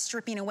shower by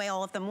stripping away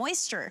all of the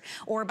moisture,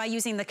 or by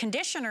using the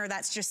conditioner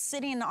that's just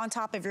sitting on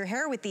top of your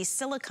hair with these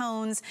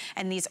silicones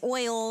and these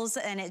oils,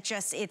 and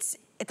it's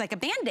like a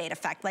Band-Aid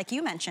effect, like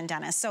you mentioned,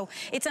 Dennis. So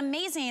it's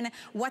amazing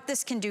what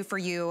this can do for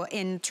you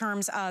in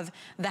terms of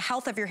the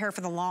health of your hair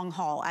for the long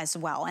haul as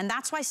well. And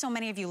that's why so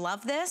many of you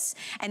love this.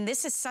 And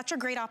this is such a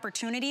great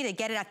opportunity to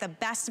get it at the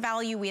best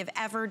value we have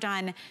ever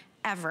done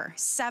ever.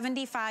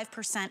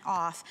 75%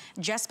 off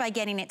just by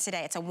getting it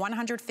today. It's a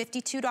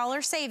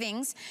 $152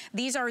 savings.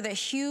 These are the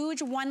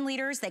huge 1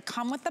 liters. They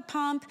come with the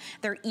pump.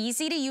 They're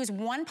easy to use.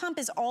 One pump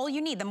is all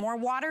you need. The more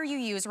water you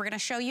use, we're gonna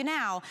show you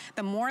now,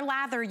 the more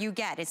lather you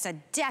get. It's a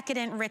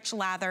decadent, rich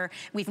lather.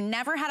 We've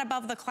never had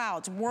above the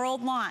clouds.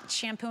 World launch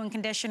shampoo and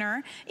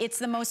conditioner. It's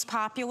the most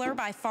popular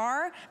by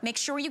far. Make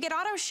sure you get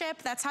auto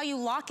ship. That's how you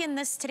lock in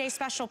this today's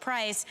special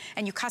price,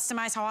 and you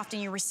customize how often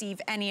you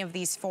receive any of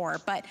these for.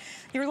 But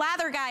your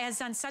lather guy has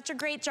done such a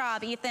great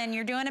job, Ethan.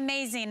 You're doing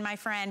amazing, my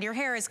friend. Your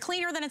hair is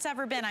cleaner than it's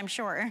ever been, I'm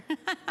sure.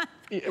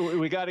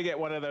 We got to get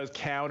one of those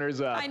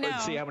counters up and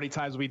see how many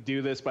times we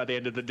do this by the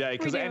end of the day,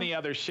 because any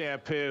other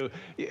shampoo,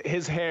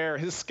 his hair,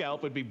 his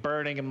scalp would be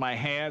burning and my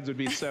hands would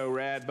be so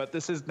red, but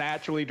this is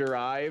naturally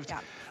derived.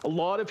 A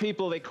lot of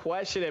people, they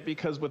question it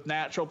because with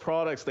natural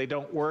products, they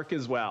don't work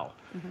as well.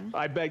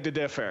 I beg to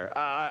differ.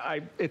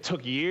 It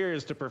took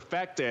years to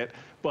perfect it,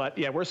 but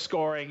yeah, we're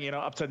scoring, you know,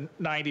 up to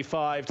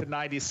 95 to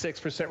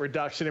 96%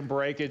 reduction in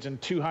breakage and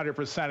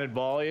 200% in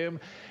volume.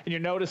 And you're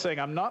noticing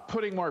I'm not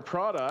putting more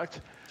product,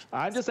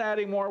 I'm just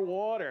adding more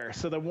water.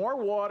 So the more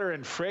water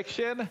and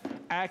friction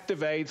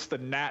activates the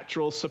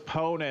natural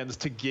saponins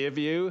to give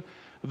you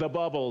the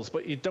bubbles,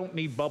 but you don't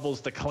need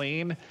bubbles to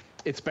clean.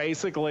 It's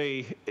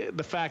basically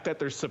the fact that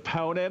there's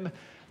saponin,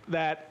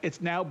 that it's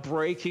now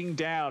breaking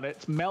down,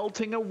 it's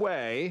melting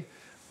away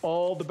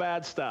all the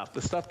bad stuff,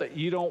 the stuff that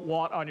you don't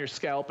want on your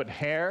scalp and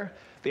hair,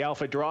 the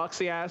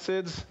alpha-hydroxy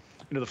acids,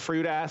 you know, the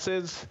fruit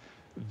acids,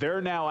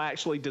 they're now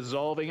actually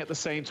dissolving at the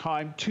same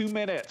time. 2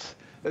 minutes.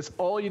 That's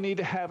all you need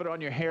to have it on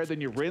your hair.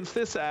 Then you rinse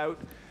this out,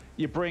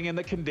 you bring in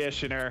the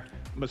conditioner,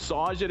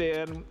 massage it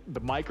in.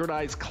 The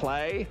micronized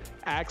clay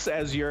acts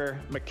as your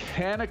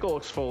mechanical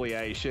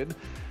exfoliation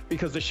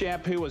because the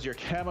shampoo was your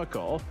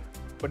chemical,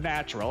 but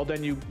natural.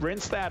 Then you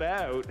rinse that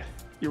out,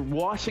 you're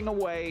washing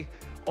away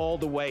all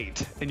the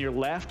weight, and you're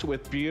left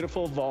with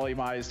beautiful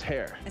volumized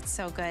hair. It's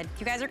so good.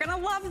 You guys are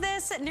gonna love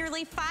this. At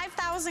nearly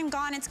 5,000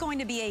 gone, it's going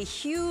to be a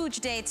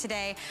huge day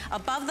today.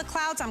 Above the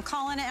clouds, I'm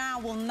calling it now,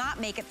 will not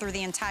make it through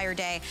the entire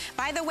day.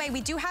 By the way, we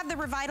do have the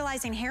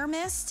revitalizing hair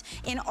mist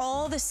in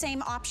all the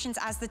same options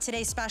as the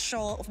Today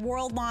Special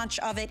world launch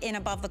of it in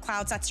Above the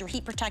Clouds. That's your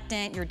heat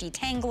protectant, your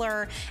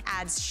detangler,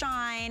 adds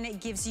shine,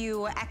 gives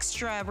you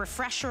extra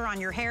refresher on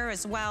your hair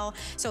as well.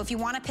 So if you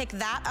wanna pick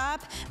that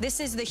up,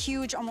 this is the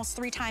huge, almost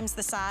 3 times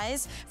the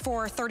size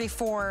for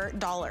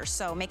 $34.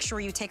 So make sure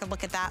you take a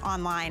look at that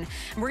online.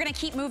 We're gonna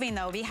keep moving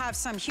though. We have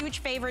some huge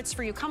favorites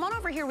for you. Come on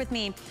over here with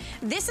me.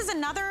 This is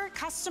another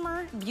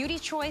Customer Beauty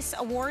Choice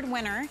Award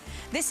winner.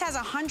 This has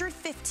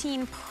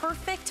 115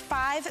 perfect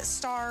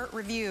 5-star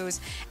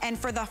reviews. And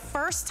for the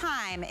first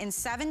time in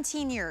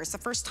 17 years, the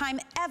first time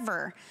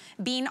ever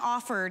being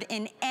offered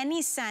in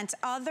any scent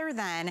other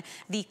than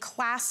the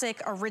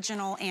classic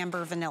original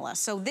amber vanilla.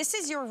 So this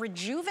is your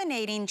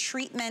rejuvenating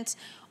treatment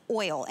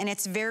oil, and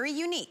it's very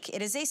unique.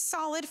 It is a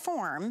solid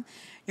form.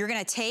 You're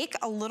gonna take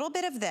a little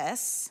bit of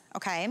this,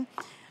 okay?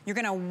 You're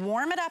gonna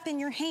warm it up in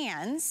your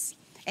hands,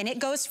 and it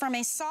goes from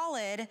a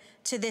solid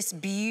to this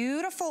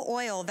beautiful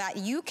oil that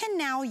you can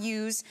now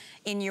use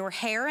in your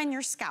hair and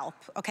your scalp,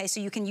 okay? So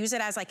you can use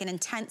it as like an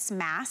intense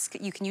mask.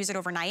 You can use it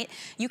overnight.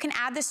 You can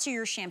add this to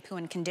your shampoo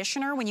and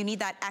conditioner when you need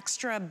that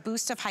extra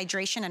boost of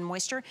hydration and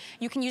moisture.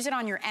 You can use it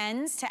on your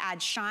ends to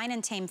add shine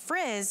and tame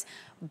frizz,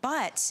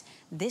 but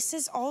this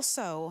is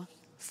also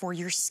for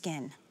your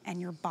skin and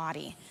your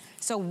body.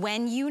 So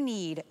when you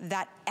need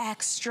that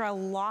extra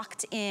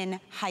locked in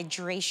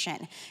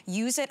hydration,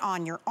 use it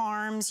on your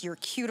arms, your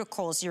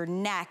cuticles, your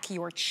neck,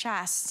 your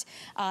chest,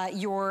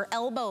 your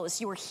elbows,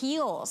 your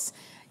heels,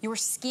 your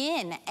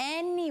skin,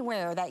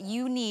 anywhere that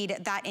you need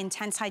that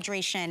intense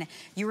hydration,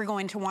 you are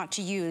going to want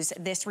to use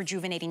this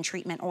rejuvenating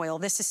treatment oil.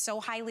 This is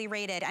so highly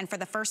rated, and for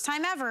the first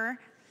time ever,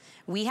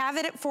 we have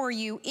it for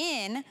you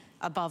in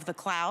Above the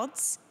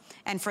Clouds.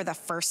 And for the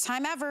first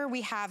time ever,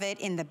 we have it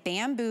in the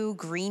Bamboo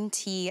Green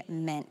Tea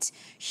Mint.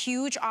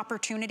 Huge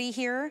opportunity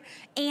here,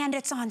 and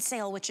it's on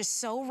sale, which is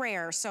so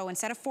rare. So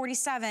instead of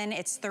 $47,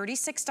 it's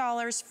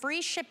 $36,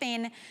 free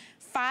shipping,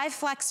 5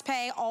 flex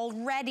pay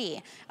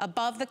already.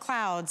 Above the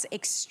Clouds,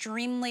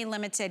 extremely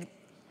limited.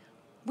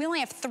 We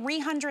only have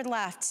 300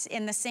 left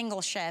in the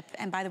single ship,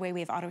 and by the way, we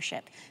have auto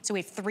ship. So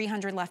we have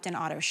 300 left in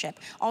auto ship.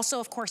 Also,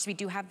 of course, we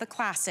do have the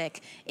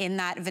classic in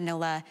that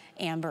vanilla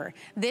amber.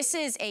 This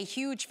is a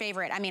huge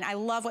favorite. I mean, I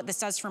love what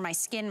this does for my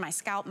skin, my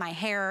scalp, my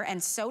hair,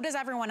 and so does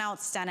everyone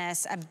else,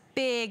 Dennis. A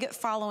big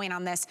following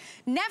on this.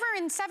 Never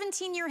in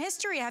 17-year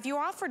history have you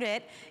offered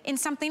it in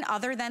something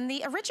other than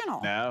the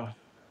original.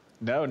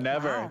 No,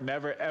 never, Wow.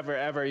 never, ever,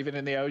 ever, even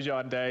in the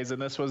Ojon days.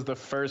 And this was the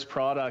first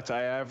product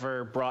I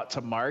ever brought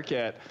to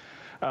market.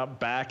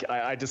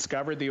 I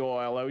discovered the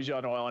oil,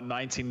 Ojon oil, in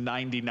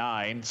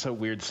 1999. So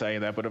weird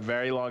saying that, but a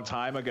very long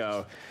time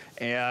ago.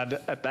 And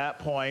at that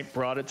point,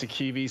 brought it to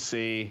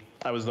QVC.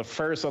 I was the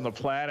first on the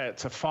planet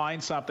to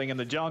find something in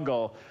the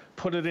jungle,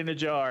 put it in a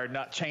jar,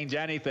 not change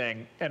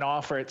anything, and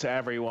offer it to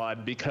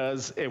everyone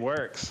because it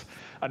works.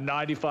 A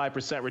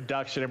 95%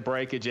 reduction in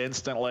breakage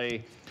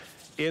instantly.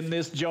 In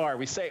this jar,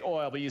 we say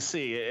oil, but you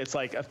see, it's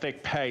like a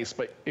thick paste.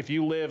 But if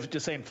you live,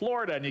 just say in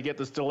Florida, and you get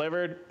this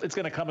delivered, it's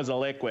gonna come as a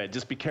liquid.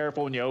 Just be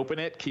careful when you open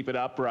it, keep it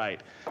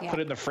upright. Yeah. Put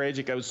it in the fridge,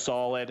 it goes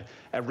solid.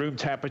 At room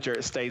temperature,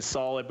 it stays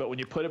solid. But when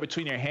you put it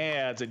between your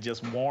hands and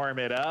just warm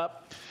it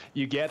up,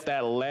 you get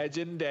that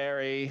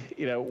legendary,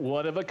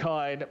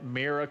 one-of-a-kind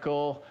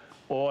miracle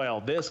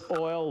oil. This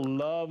oil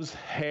loves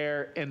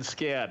hair and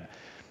skin.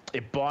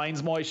 It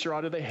binds moisture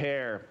onto the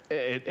hair.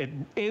 It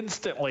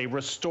instantly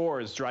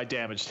restores dry,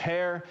 damaged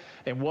hair.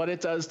 And what it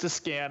does to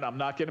skin, I'm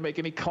not going to make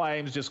any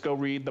claims. Just go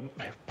read the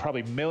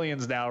probably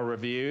millions now of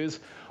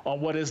reviews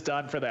on what is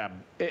done for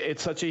them.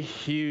 It's such a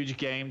huge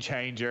game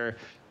changer.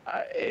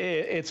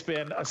 It's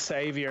been a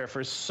savior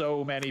for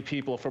so many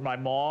people. For my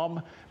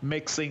mom,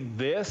 mixing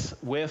this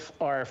with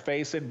our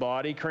face and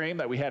body cream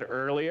that we had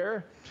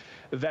earlier,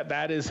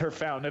 that is her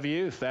fountain of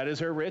youth. That is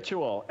her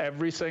ritual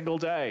every single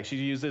day. She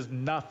uses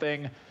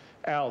nothing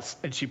else,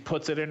 and she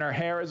puts it in her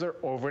hair as her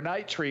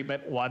overnight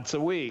treatment once a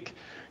week.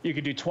 You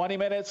can do 20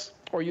 minutes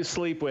or you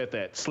sleep with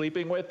it.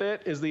 Sleeping with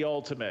it is the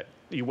ultimate.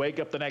 You wake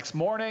up the next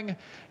morning,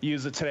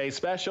 use the Today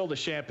Special, the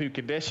shampoo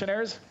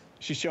conditioners.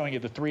 She's showing you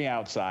the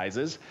 3-ounce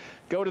sizes.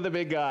 Go to the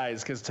big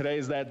guys, because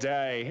today's that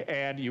day,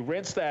 and you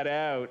rinse that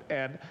out.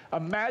 And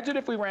imagine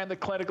if we ran the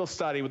clinical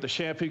study with the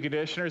shampoo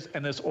conditioners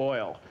and this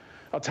oil.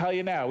 I'll tell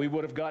you now, we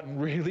would have gotten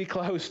really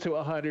close to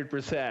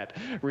 100%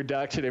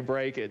 reduction in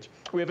breakage.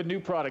 We have a new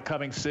product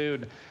coming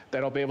soon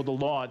that I'll be able to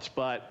launch,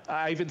 but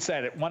I even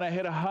said it. When I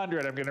hit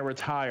 100, I'm going to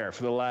retire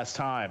for the last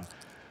time.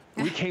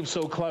 We came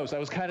so close. I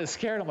was kind of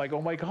scared. I'm like,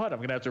 oh my God, I'm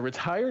going to have to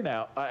retire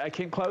now. I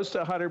came close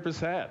to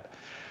 100%.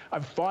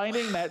 I'm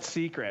finding that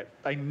secret.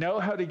 I know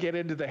how to get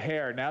into the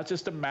hair. Now it's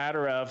just a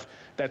matter of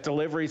that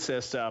delivery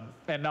system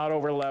and not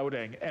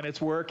overloading, and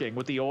it's working.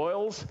 With the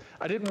oils,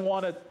 I didn't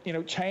want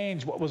to,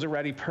 change what was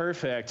already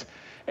perfect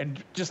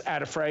and just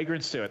add a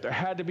fragrance to it. There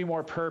had to be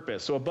more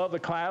purpose. So Above the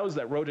Clouds,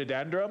 that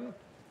rhododendron,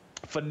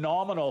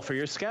 phenomenal for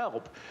your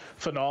scalp,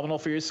 phenomenal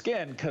for your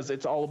skin, because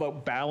it's all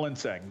about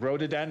balancing.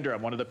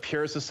 Rhododendron, one of the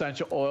purest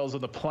essential oils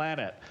on the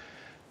planet.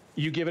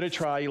 You give it a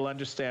try, you'll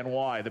understand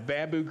why. The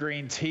Bamboo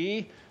Green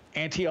Tea,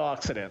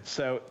 antioxidants,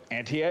 so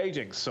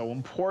anti-aging, so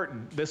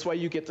important. This way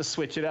you get to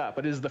switch it up.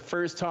 It is the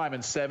first time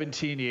in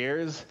 17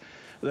 years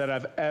that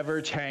I've ever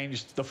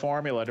changed the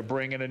formula to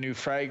bring in a new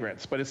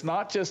fragrance. But it's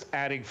not just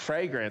adding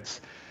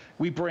fragrance.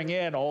 we bring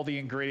in all the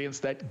ingredients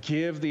that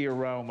give the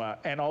aroma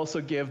and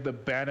also give the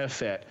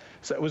benefit.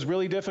 So it was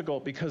really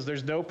difficult because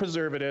there's no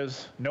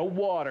preservatives, no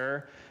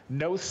water,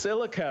 no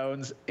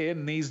silicones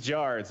in these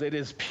jars. It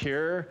is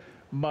pure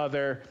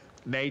Mother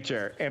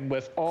Nature. And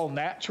with all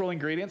natural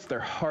ingredients, they're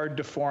hard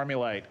to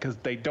formulate because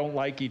they don't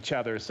like each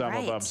other, some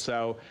of them.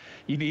 So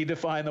you need to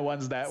find the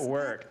ones that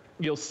work.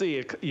 You'll see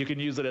it, you can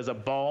use it as a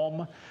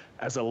balm,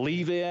 as a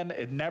leave-in.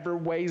 It never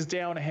weighs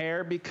down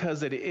hair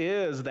because it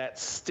is that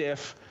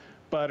stiff,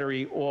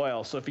 buttery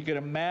oil. So if you could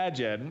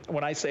imagine,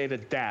 when I say it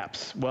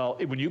adapts, well,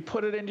 when you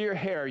put it into your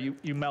hair, you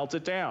melt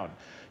it down.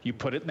 You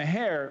put it in the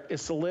hair, it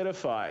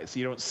solidifies.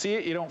 You don't see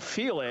it, you don't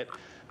feel it,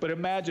 but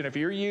imagine if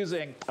you're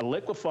using a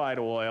liquefied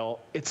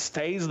oil, it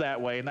stays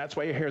that way, and that's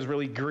why your hair is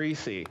really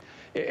greasy.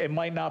 It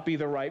might not be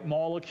the right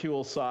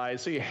molecule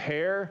size, so your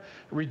hair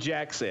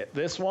rejects it.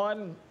 This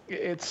one,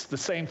 it's the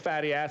same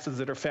fatty acids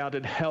that are found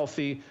in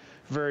healthy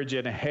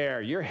virgin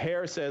hair. Your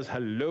hair says,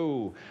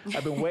 hello,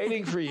 I've been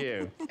waiting for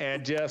you.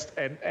 And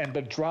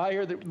the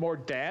drier, the more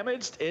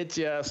damaged, it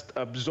just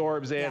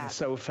absorbs in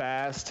so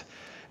fast,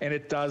 and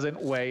it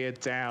doesn't weigh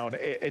it down.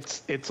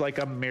 It's like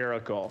a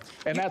miracle.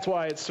 And that's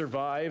why it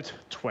survived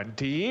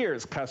 20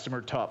 years.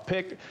 Customer top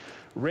pick,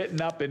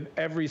 written up in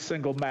every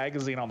single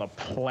magazine on the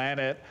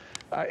planet.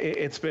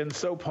 It's been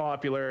so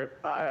popular,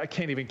 I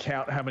can't even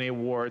count how many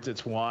awards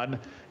it's won.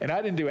 And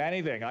I didn't do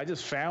anything, I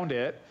just found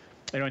it.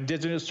 You know,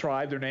 indigenous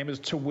tribe, their name is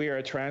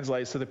Tawira,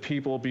 translates to the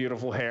people of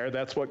beautiful hair.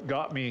 That's what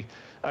got me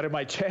out of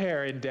my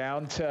chair and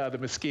down to the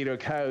Mosquito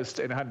Coast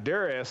in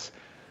Honduras,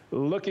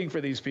 looking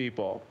for these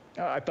people.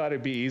 I thought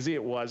it'd be easy,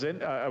 it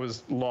wasn't. I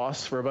was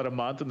lost for about a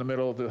month in the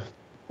middle of the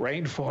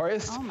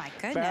rainforest. Oh my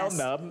goodness. Found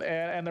them,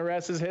 and the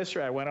rest is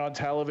history. I went on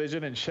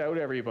television and showed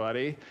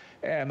everybody,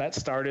 and that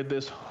started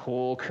this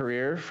whole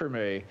career for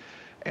me.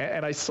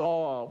 And I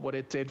saw what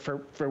it did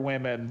for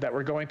women that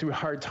were going through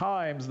hard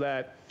times,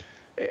 that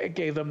it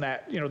gave them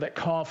that, you know, that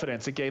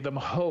confidence. It gave them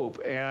hope.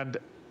 And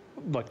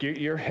look,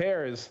 your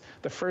hair is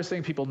the first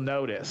thing people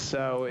notice.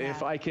 So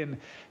if I can,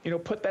 you know,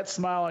 put that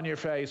smile on your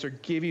face or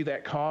give you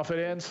that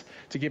confidence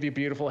to give you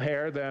beautiful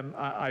hair, then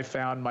I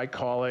found my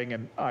calling.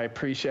 And I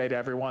appreciate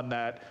everyone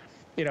that,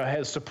 you know,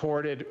 has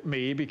supported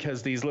me,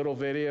 because these little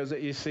videos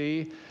that you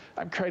see,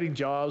 I'm creating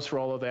jobs for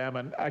all of them,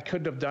 and I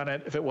couldn't have done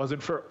it if it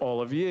wasn't for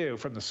all of you,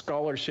 from the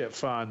scholarship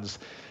funds,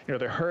 you know,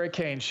 the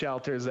hurricane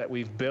shelters that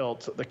we've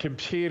built, the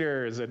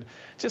computers, and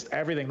just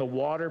everything, the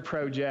water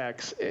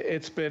projects.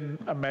 It's been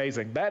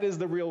amazing. That is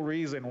the real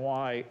reason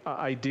why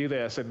I do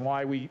this, and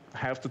why we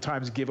half the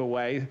times give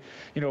away,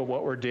 you know,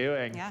 what we're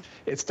doing.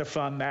 It's to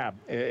fund them.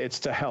 It's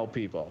to help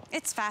people.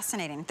 It's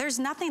fascinating. There's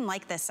nothing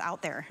like this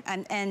out there.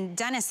 And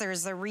Dennis,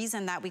 there's a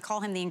reason that we call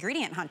him the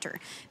ingredient hunter,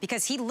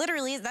 because he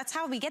literally, that's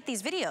how we get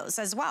these videos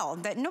as well,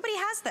 that nobody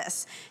has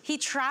this. He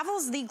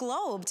travels the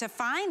globe to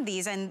find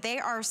these, and they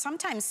are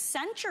sometimes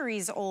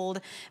centuries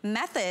old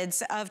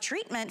methods of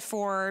treatment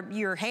for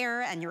your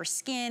hair and your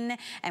skin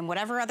and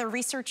whatever other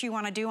research you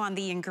want to do on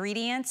the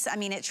ingredients. I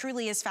mean, it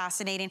truly is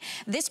fascinating.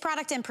 This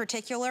product in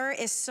particular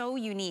is so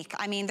unique.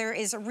 I mean, there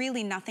is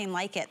really nothing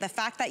like it. The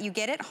fact that you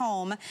get it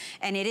home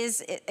and it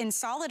is in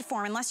solid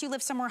form, unless you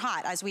live somewhere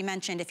hot, as we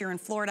mentioned. If you're in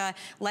Florida,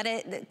 let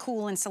it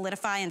cool and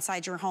solidify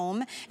inside your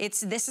home.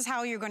 This is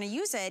how you're going to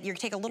use it. You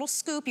take a little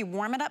scoop, you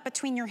warm it up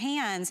between your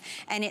hands,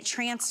 and it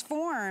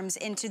transforms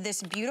into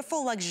this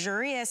beautiful,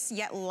 luxurious,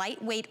 yet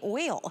lightweight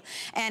oil.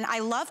 And I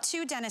love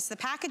too, Dennis, the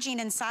packaging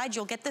inside,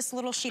 you'll get this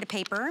little sheet of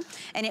paper,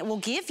 and it will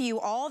give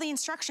you all the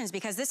instructions,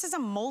 because this is a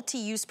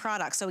multi-use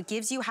product. So it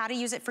gives you how to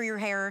use it for your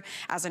hair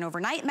as an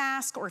overnight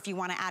mask, or if you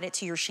want to add it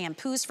to your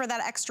shampoos for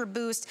that extra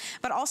boost,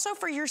 but also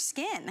for your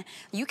skin.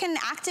 You can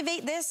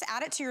activate this,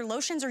 add it to your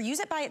lotions, or use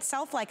it by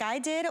itself like I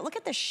did. Look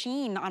at the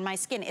sheen on my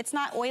skin. It's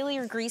not oily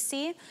or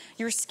greasy.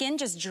 Your skin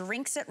just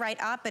drinks it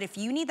right up. But if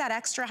you need that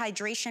extra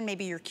hydration,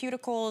 maybe your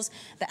cuticles,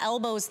 the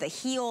elbows, the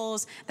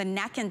heels, the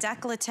neck and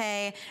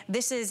décolleté,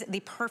 this is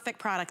the perfect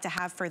product to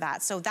have for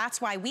that. So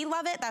that's why we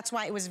love it. That's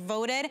why it was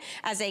voted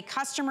as a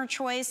Customer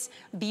Choice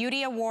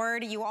Beauty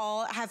Award. You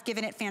all have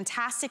given it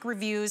fantastic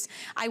reviews.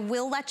 I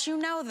will let you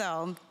know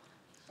though,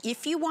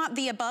 if you want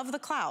the above the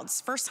clouds,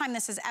 first time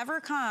this has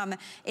ever come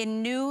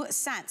in new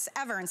scents,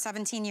 ever in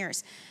 17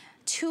 years,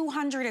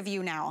 200 of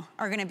you now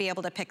are gonna be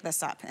able to pick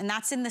this up. And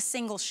that's in the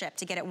single ship,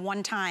 to get it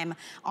one time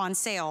on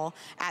sale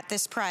at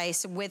this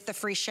price with the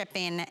free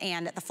shipping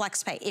and the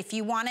flex pay. If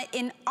you want it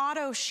in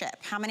auto ship,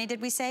 how many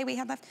did we say we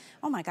had left?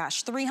 Oh my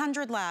gosh,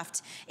 300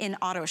 left in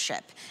auto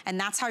ship. And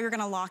that's how you're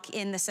gonna lock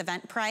in this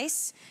event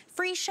price.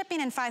 Free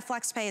shipping and 5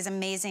 flex pay is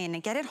amazing.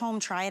 Get it home,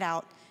 try it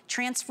out.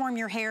 Transform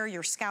your hair,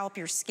 your scalp,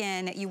 your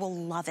skin. You will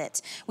love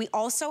it. We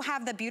also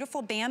have the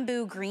beautiful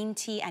bamboo green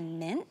tea and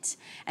mint.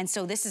 And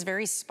so this is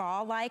very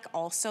spa-like,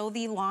 also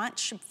the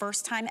launch,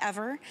 first time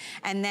ever.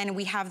 And then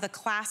we have the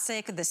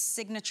classic, the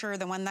signature,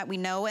 the one that we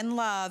know and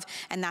love,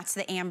 and that's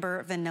the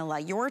amber vanilla.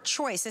 Your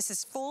choice. This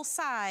is full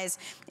size.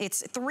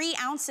 It's 3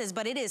 ounces,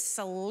 but it is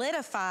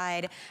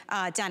solidified,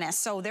 Dennis.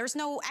 So there's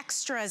no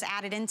extras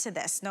added into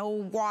this, no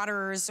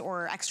waters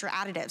or extra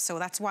additives. So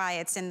that's why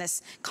it's in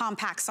this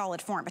compact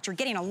solid form, but you're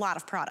getting a lot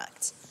of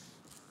product.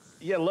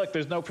 Yeah, look,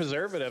 there's no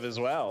preservative as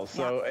well.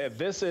 So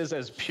this is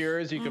as pure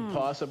as you can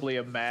possibly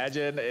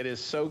imagine. It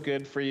is so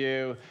good for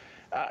you.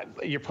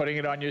 You're putting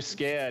it on your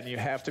skin. You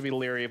have to be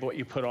leery of what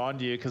you put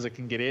onto you because it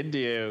can get into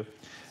you.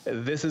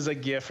 This is a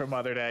gift from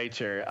Mother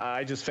Nature.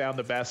 I just found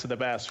the best of the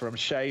best, from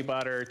shea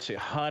butter to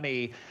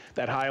honey.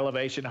 That high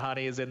elevation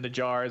honey is in the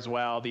jar as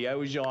well. The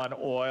Ojon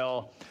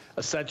oil,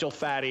 essential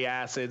fatty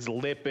acids,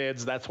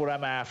 lipids, that's what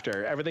I'm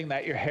after. Everything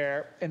that your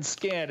hair and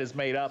skin is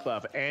made up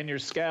of, and your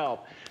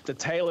scalp. The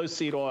talo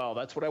seed oil,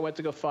 that's what I went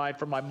to go find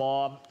from my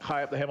mom,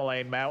 high up the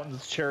Himalayan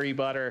mountains. Cherry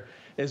butter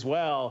as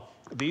well.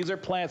 These are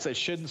plants that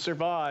shouldn't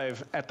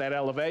survive at that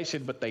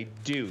elevation, but they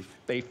do.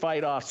 They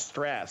fight off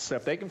stress. So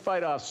if they can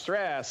fight off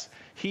stress,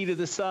 heat of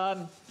the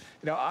sun,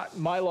 you know,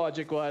 my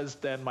logic was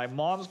then my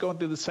mom's going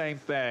through the same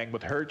thing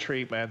with her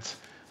treatments.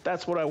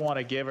 That's what I want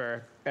to give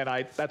her, and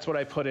that's what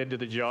I put into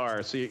the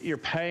jar. So you're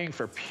paying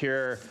for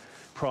pure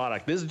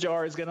product. This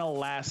jar is going to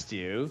last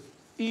you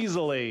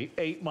easily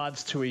 8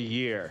 months to a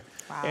year.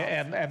 Wow.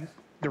 And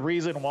the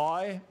reason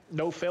why,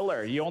 no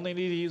filler. You only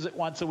need to use it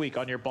once a week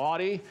on your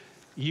body.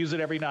 Use it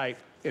every night.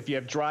 If you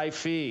have dry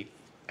feet,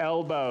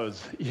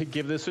 elbows, you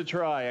give this a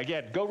try.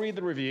 Again, go read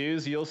the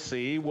reviews. You'll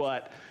see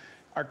what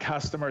our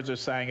customers are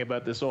saying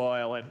about this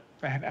oil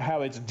and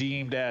how it's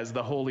deemed as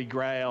the holy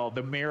grail,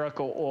 the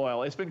miracle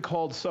oil. It's been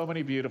called so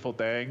many beautiful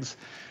things.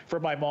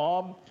 For my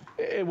mom,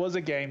 it was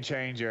a game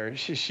changer.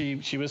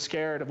 She was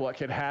scared of what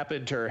could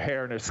happen to her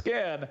hair and her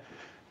skin.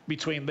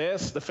 Between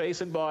this, the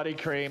face and body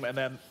cream, and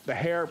then the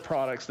hair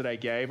products that I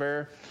gave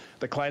her,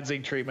 the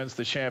cleansing treatments,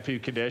 the shampoo,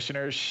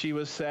 conditioners, she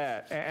was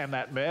set. And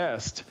that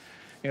mist,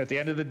 you know, at the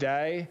end of the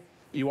day,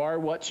 you are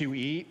what you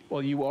eat.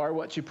 Well, you are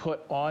what you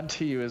put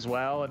onto you as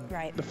well. And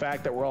the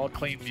fact that we're all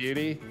clean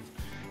beauty,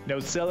 no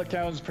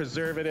silicones,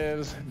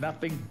 preservatives,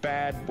 nothing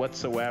bad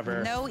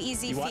whatsoever. No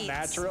easy feats. You want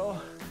natural?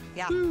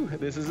 Yeah. Woo,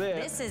 this is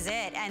it. This is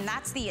it, and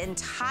that's the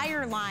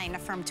entire line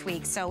from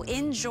Tweak, so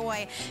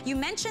enjoy. You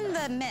mentioned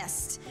the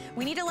mist.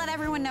 We need to let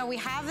everyone know we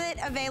have it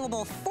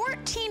available,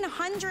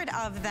 1,400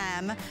 of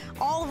them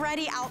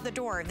already out the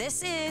door.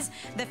 This is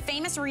the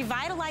famous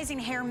revitalizing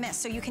hair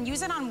mist, so you can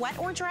use it on wet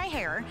or dry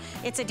hair.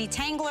 It's a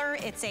detangler,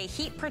 it's a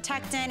heat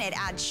protectant, it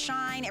adds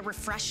shine, it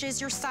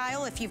refreshes your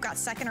style if you've got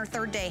second or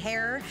third day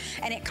hair,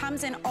 and it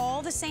comes in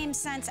all the same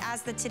scents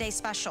as the Today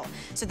Special.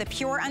 So the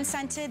pure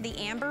unscented, the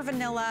amber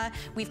vanilla,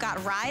 we've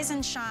got Rise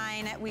and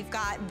Shine, we've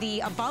got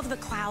the Above the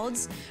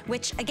Clouds,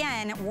 which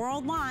again,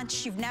 world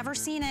launch, you've never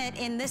seen it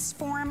in this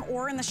form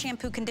or in the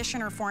shampoo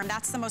conditioner form.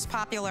 That's the most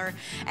popular.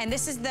 And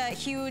this is the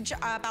huge,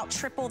 about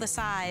triple the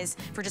size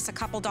for just a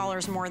couple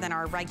dollars more than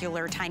our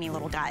regular tiny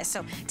little guys.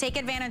 So take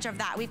advantage of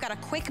that. We've got a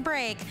quick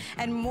break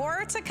and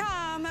more to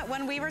come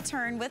when we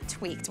return with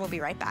Tweaked. We'll be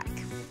right back.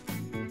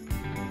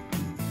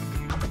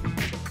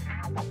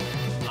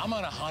 I'm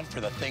on a hunt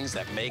for the things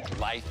that make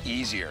life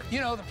easier. You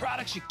know, the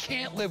products you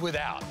can't live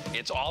without.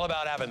 It's all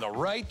about having the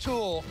right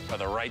tool for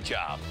the right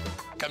job.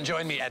 Come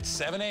join me at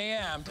 7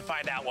 a.m. to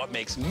find out what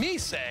makes me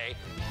say,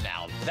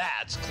 now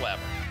that's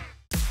clever.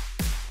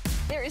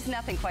 There is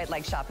nothing quite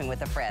like shopping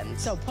with a friend.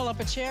 So pull up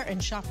a chair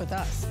and shop with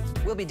us.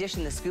 We'll be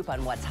dishing the scoop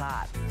on what's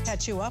hot.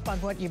 Catch you up on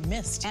what you've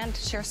missed. And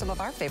share some of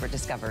our favorite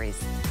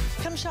discoveries.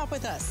 Come shop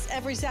with us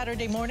every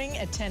Saturday morning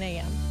at 10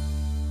 a.m.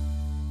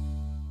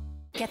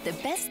 Get the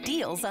best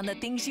deals on the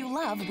things you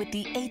love with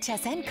the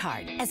HSN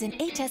card. As an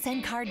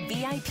HSN card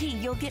VIP,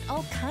 you'll get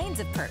all kinds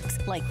of perks,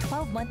 like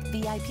 12-month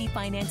VIP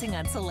financing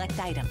on select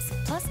items,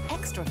 plus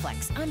extra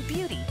flex on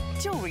beauty,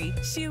 jewelry,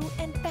 shoe,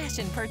 and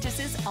fashion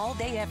purchases all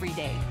day, every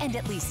day. And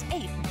at least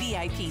 8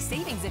 VIP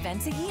savings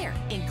events a year.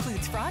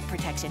 Includes fraud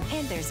protection,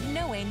 and there's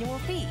no annual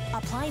fee.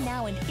 Apply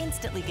now and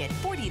instantly get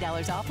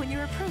 $40 off when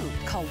you're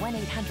approved. Call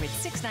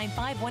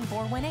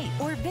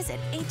 1-800-695-1418 or visit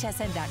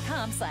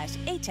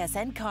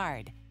hsn.com/HSN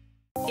card.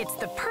 It's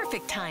the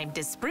perfect time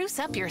to spruce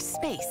up your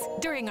space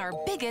during our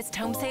biggest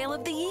home sale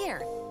of the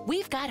year.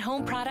 We've got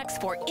home products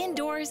for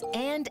indoors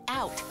and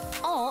out,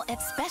 all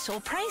at special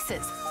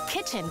prices.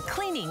 Kitchen,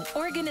 cleaning,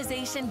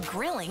 organization,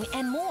 grilling,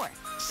 and more.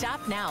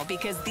 Shop now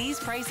because these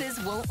prices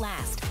won't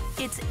last.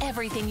 It's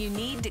everything you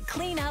need to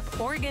clean up,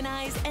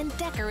 organize, and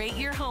decorate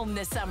your home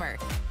this summer.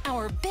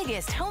 Our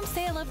biggest home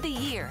sale of the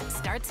year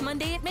starts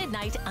Monday at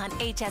midnight on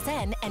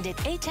HSN and at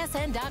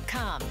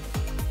hsn.com.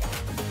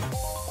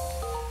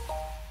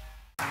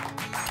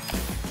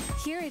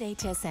 Here at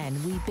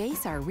HSN, we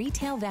base our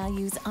retail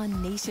values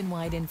on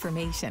nationwide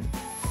information.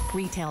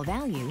 Retail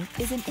value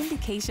is an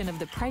indication of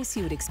the price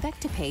you would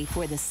expect to pay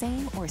for the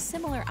same or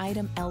similar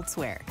item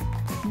elsewhere,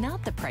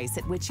 not the price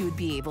at which you would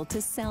be able to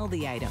sell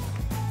the item.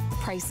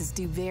 Prices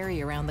do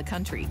vary around the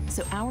country,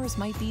 so ours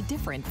might be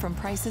different from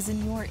prices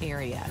in your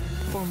area.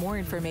 For more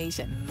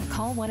information,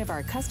 call one of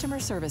our customer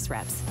service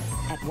reps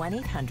at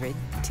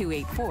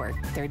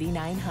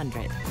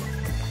 1-800-284-3900.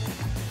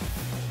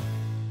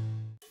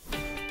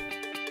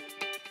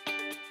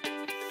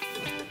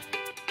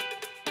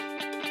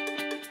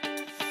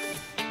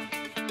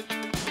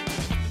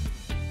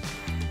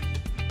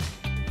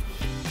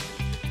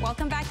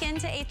 Welcome back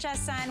into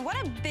HSN. What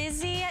a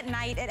busy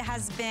night it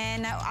has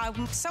been.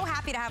 I'm so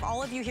happy to have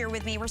all of you here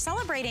with me. We're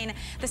celebrating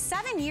the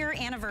 7-year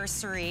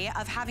anniversary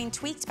of having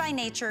Tweaked by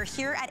Nature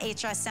here at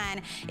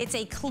HSN. It's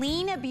a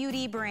clean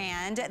beauty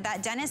brand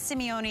that Dennis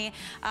Simeone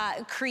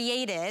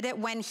created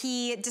when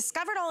he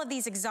discovered all of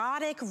these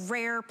exotic,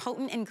 rare,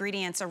 potent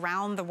ingredients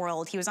around the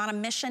world. He was on a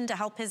mission to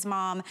help his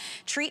mom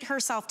treat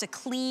herself to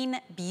clean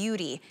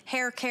beauty,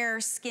 hair care,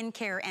 skin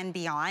care, and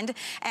beyond.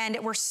 And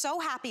we're so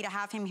happy to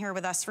have him here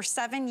with us for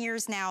 7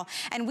 years now,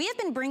 and we have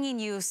been bringing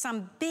you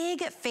some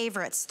big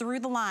favorites through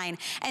the line,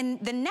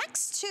 and the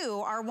next two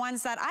are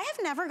ones that I have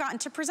never gotten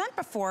to present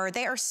before.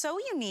 They are so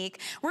unique.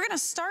 We're gonna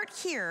start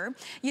here.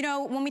 You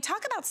know, when we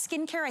talk about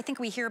skincare, I think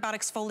we hear about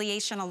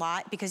exfoliation a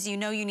lot because you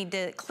know you need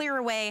to clear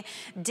away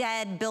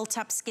dead,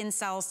 built-up skin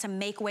cells to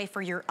make way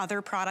for your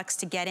other products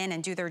to get in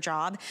and do their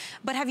job.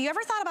 But have you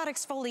ever thought about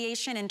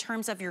exfoliation in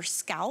terms of your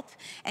scalp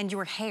and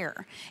your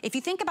hair? If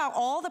you think about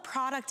all the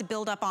product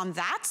buildup on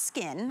that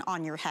skin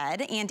on your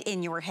head and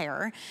in your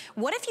hair,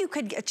 what if you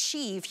could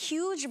achieve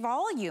huge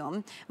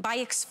volume by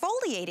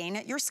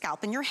exfoliating your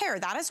scalp and your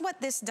hair? That is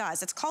what this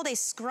does. It's called a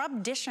scrub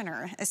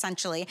conditioner,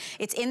 essentially.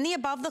 It's in the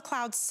Above the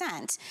Clouds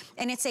scent,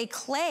 and it's a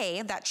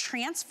clay that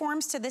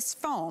transforms to this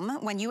foam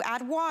when you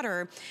add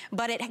water,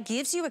 but it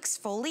gives you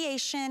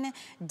exfoliation,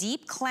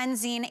 deep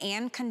cleansing,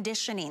 and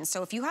conditioning.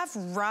 So if you have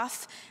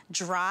rough,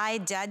 dry,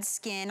 dead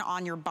skin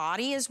on your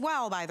body as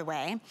well, by the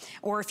way,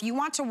 or if you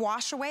want to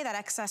wash away that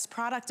excess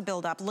product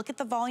buildup, look at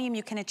the volume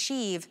you can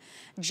achieve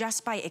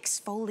just by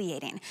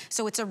exfoliating.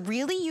 So it's a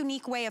really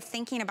unique way of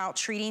thinking about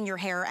treating your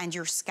hair and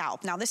your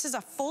scalp. Now, this is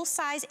a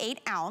full-size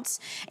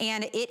 8-ounce,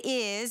 and it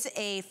is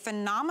a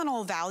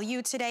phenomenal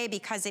value today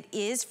because it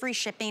is free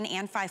shipping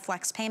and 5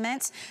 flex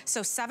payments.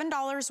 So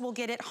 $7 will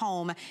get it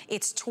home.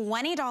 It's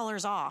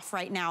 $20 off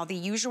right now, the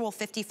usual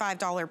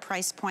 $55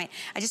 price point.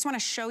 I just want to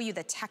show you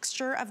the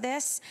texture of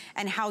this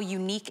and how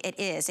unique it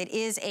is. It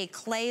is a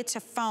clay to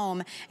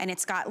foam, and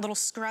it's got little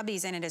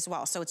scrubbies in it as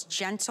well. So it's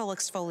gentle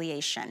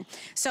exfoliation.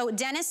 So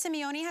Dennis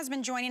Simeone has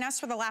been joining us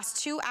for the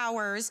last 2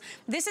 hours.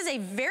 This is a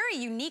very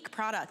unique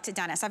product,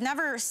 Dennis. I've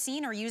never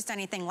seen or used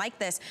anything like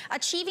this.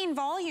 Achieving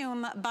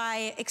volume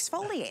by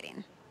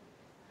exfoliating.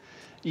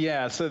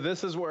 Yeah, so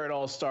this is where it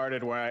all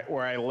started,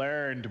 where I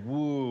learned,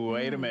 woo,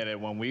 wait a minute,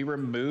 when we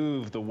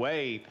remove the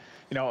weight,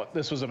 you know,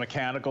 this was a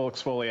mechanical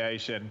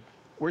exfoliation.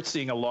 We're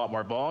seeing a lot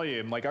more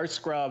volume. Like our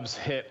scrubs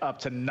hit up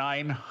to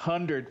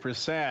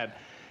 900%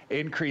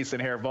 increase in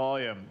hair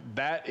volume.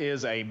 That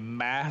is a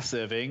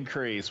massive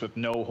increase with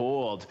no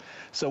hold.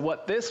 So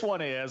what this one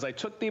is, I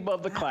took the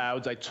Above the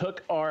Clouds, I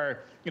took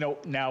our, you know,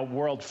 now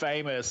world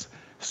famous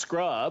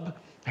scrub,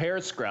 hair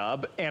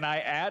scrub, and I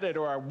added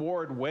our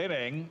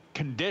award-winning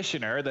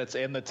conditioner that's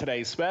in the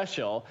Today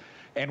Special,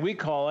 and we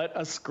call it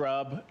a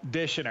scrub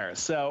conditioner.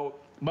 So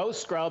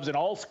most scrubs and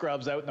all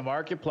scrubs out in the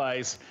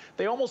marketplace,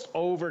 they almost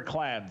over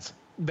cleanse.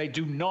 They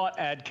do not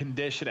add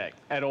conditioning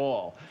at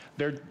all.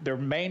 Their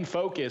main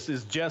focus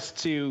is just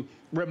to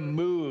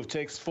remove,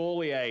 to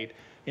exfoliate,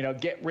 you know,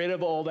 get rid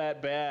of all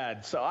that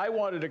bad. So I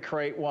wanted to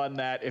create one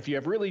that if you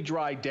have really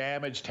dry,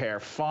 damaged hair,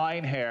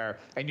 fine hair,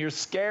 and you're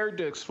scared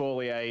to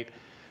exfoliate,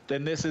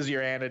 then this is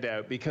your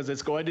antidote because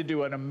it's going to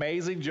do an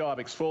amazing job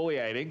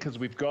exfoliating because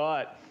we've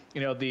got, you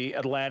know, the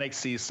Atlantic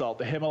sea salt,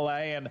 the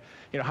Himalayan,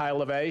 you know, high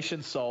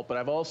elevation salt, but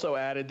I've also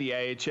added the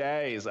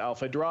AHAs,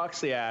 alpha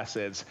hydroxy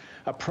acids,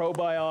 a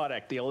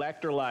probiotic, the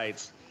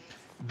electrolytes.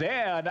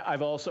 Then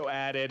I've also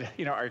added,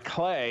 you know, our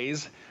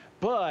clays,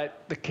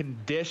 but the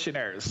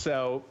conditioners.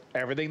 So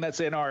everything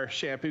that's in our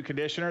shampoo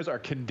conditioners are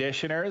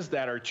conditioners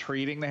that are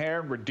treating the hair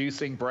and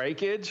reducing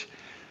breakage.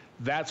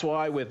 That's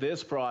why with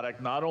this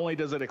product, not only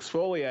does it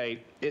exfoliate,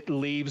 it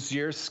leaves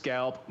your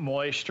scalp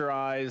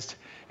moisturized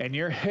and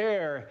your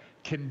hair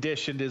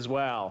conditioned as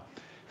well.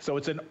 So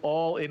it's an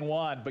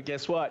all-in-one, but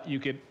guess what? You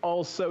can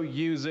also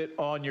use it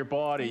on your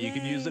body. Yay. You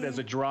can use it as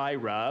a dry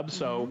rub.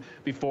 So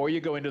before you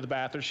go into the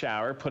bath or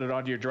shower, put it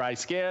onto your dry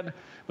skin,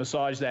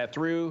 massage that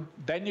through,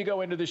 then you go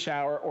into the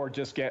shower or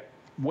just get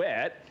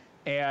wet,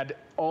 and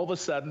all of a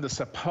sudden the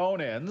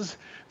saponins,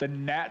 the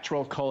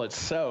natural, call it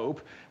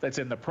soap, that's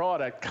in the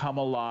product come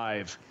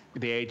alive.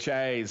 The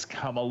HAs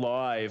come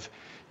alive.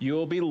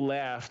 You'll be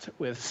left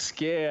with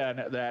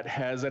skin that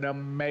has an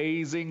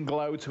amazing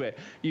glow to it.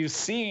 You've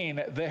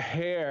seen the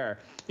hair,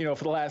 you know,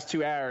 for the last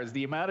 2 hours,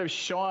 the amount of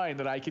shine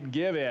that I can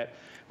give it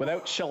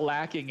without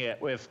shellacking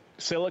it with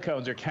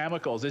silicones or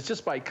chemicals. It's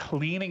just by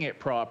cleaning it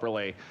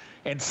properly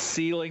and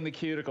sealing the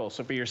cuticle.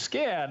 So for your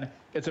skin,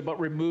 it's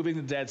about removing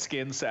the dead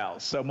skin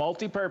cells. So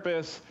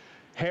multi-purpose,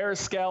 hair,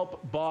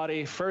 scalp,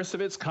 body, first of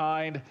its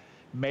kind,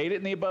 made it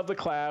in the Above the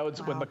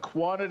Clouds. Wow. When the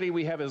quantity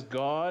we have is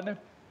gone,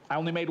 I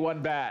only made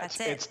 1 batch.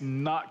 It's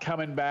not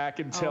coming back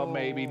until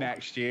maybe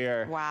next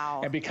year.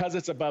 Wow. And because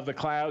it's Above the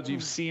Clouds,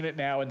 you've seen it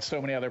now in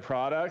so many other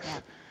products. Yeah.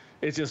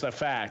 It's just a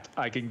fact.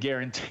 I can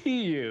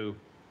guarantee you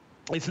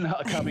It's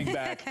not coming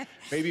back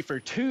maybe for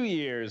 2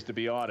 years, to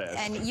be honest.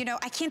 And you know,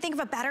 I can't think of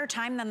a better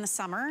time than the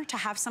summer to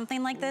have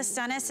something like this,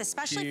 Dennis,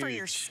 especially for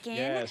your skin.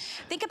 Yes.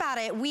 Think about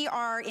it. We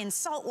are in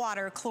salt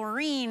water,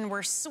 chlorine,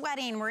 we're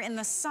sweating, we're in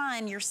the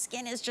sun. Your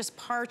skin is just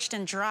parched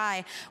and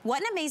dry.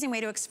 What an amazing way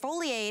to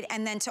exfoliate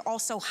and then to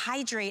also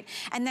hydrate.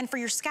 And then for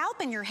your scalp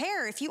and your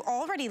hair, if you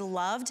already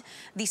loved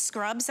the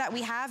scrubs that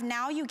we have,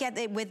 now you get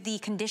it with the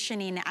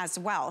conditioning as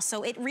well.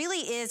 So it really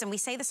is, and we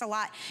say this a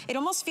lot, it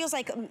almost feels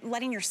like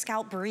letting your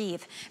scalp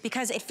breathe,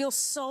 because it feels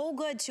so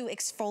good to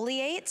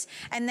exfoliate,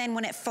 and then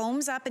when it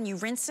foams up and you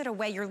rinse it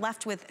away, you're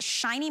left with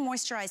shiny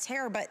moisturized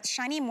hair, but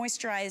shiny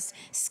moisturized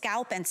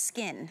scalp and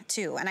skin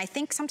too. And I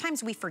think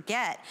sometimes we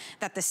forget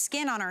that the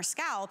skin on our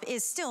scalp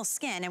is still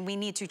skin, and we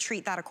need to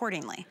treat that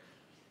accordingly.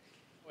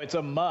 It's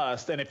a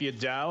must, and if you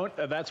don't,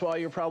 that's why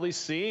you're probably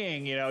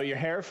seeing, you know, your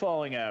hair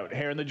falling out,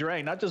 hair in the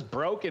drain, not just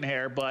broken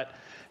hair, but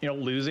you know,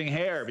 losing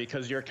hair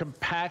because you're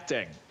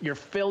compacting, you're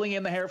filling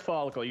in the hair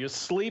follicle, you're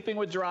sleeping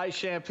with dry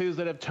shampoos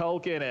that have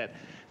talc in it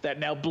that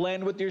now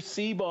blend with your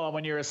sebum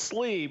when you're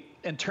asleep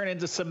and turn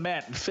into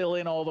cement and fill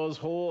in all those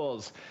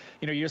holes.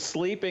 You know, you're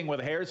sleeping with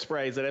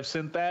hairsprays that have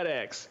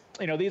synthetics.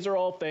 You know, these are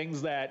all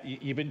things that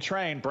you've been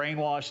trained,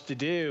 brainwashed to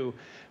do,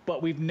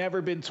 but we've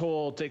never been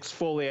told to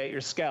exfoliate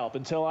your scalp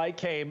until I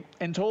came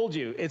and told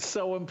you. It's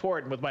so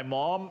important. With my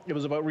mom, it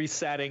was about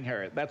resetting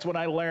her. That's when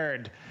I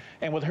learned.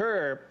 And with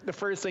her, the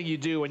first thing you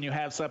do when you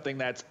have something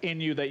that's in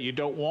you that you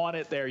don't want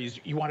it there,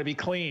 you want to be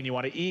clean, you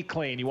want to eat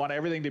clean, you want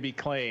everything to be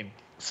clean.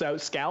 So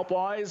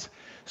scalp-wise,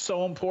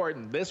 so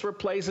important. This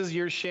replaces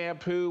your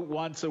shampoo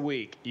once a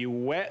week. You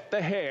wet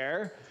the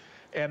hair,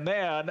 and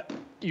then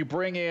you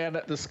bring in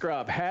the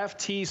scrub, half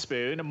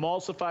teaspoon,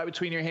 emulsify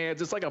between your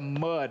hands. It's like a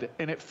mud,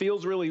 and it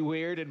feels really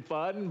weird and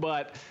fun,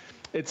 but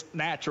it's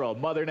natural,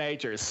 Mother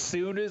Nature. As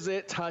soon as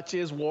it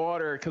touches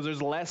water, because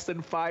there's less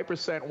than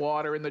 5%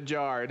 water in the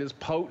jar, it is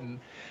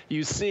potent.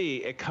 You see,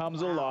 it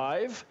comes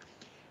alive.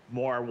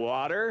 More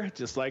water,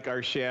 just like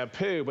our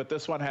shampoo, but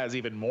this one has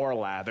even more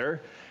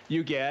lather.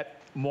 You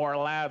get more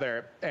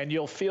lather, and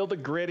you'll feel the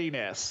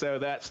grittiness. So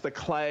that's the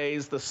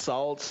clays, the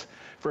salts.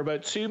 For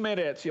about 2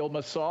 minutes, you'll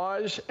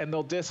massage, and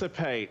they'll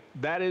dissipate.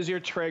 That is your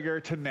trigger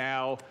to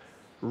now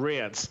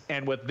rinse.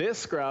 And with this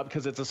scrub,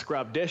 because it's a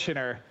scrub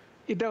conditioner,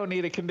 you don't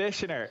need a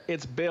conditioner.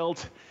 It's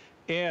built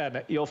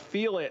in. You'll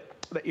feel it,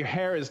 that your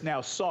hair is now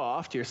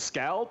soft, your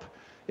scalp.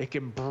 It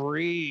can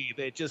breathe.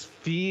 It just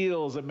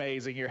feels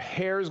amazing. Your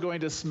hair is going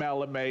to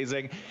smell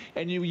amazing.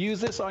 And you use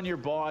this on your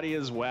body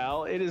as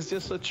well. It is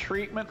just a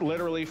treatment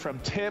literally from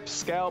tips,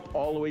 scalp,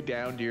 all the way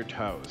down to your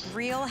toes.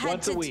 Real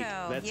head to toe. Once a week,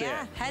 that's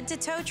it. Head to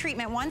toe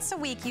treatment. Once a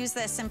week, use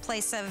this in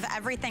place of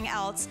everything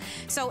else.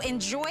 So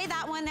enjoy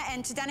that one.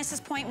 And to Dennis's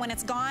point, when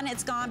it's gone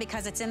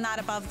because it's in that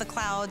above the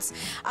clouds.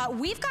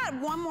 We've got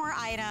one more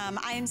item.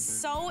 I am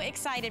so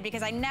excited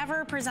because I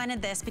never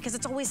presented this because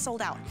it's always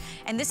sold out.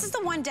 And this is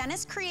the one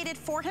Dennis created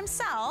for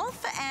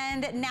himself,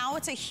 and now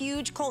it's a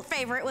huge cult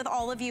favorite with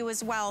all of you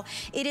as well.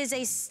 It is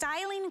a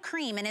styling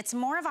cream, and it's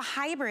more of a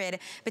hybrid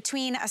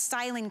between a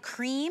styling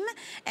cream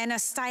and a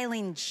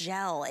styling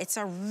gel. It's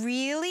a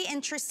really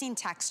interesting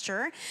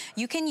texture.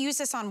 You can use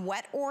this on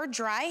wet or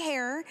dry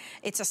hair.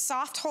 It's a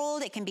soft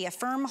hold. It can be a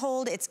firm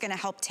hold. It's going to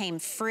help tame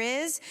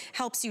frizz,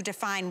 helps you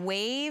define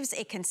waves.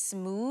 It can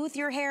smooth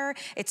your hair.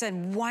 It's a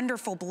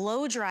wonderful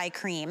blow dry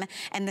cream,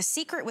 and the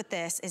secret with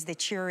this is the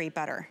cherry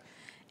butter.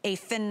 A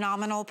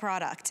phenomenal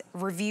product.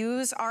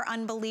 Reviews are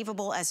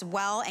unbelievable as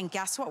well. And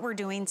guess what we're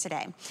doing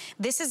today?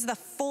 This is the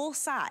full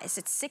size.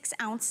 It's 6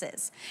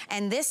 ounces.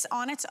 And this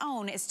on its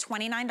own is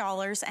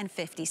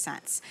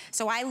 $29.50.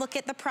 So I look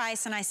at the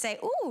price and I say,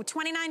 ooh,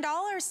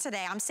 $29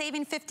 today. I'm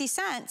saving 50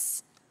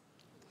 cents.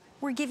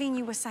 We're giving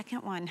you a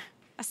second one.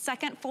 A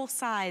second full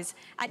size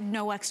at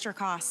no extra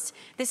cost.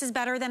 This is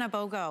better than a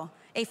BOGO.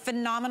 A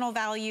phenomenal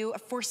value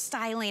for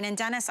styling. And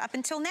Dennis, up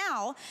until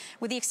now,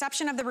 with the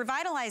exception of the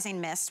revitalizing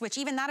mist, which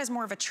even that is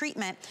more of a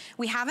treatment,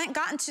 we haven't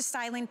gotten to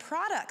styling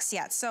products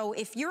yet. So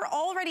if you're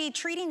already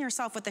treating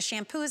yourself with the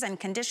shampoos and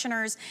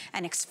conditioners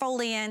and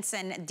exfoliants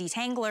and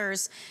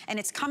detanglers, and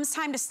it comes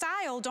time to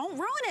style, don't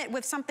ruin it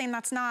with something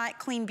that's not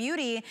clean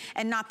beauty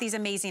and not these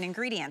amazing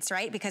ingredients,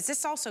 right? Because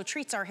this also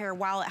treats our hair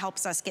while it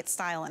helps us get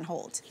style and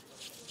hold.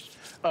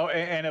 Oh,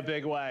 in a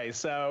big way.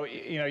 So,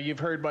 you know, you've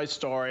heard my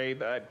story.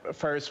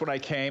 First, when I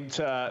came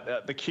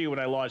to the Q, when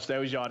I launched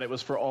Ojon, it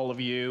was for all of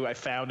you. I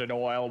found an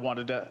oil,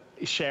 wanted to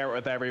share it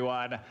with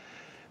everyone.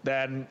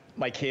 Then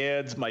my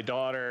kids, my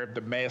daughter, the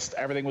mist,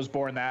 everything was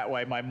born that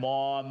way. My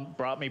mom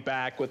brought me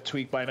back with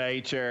Tweak by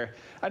Nature.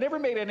 I never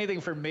made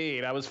anything for me,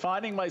 and I was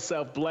finding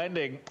myself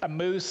blending a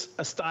mousse,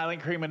 a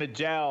styling cream, and a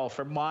gel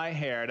for my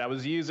hair, and I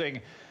was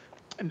using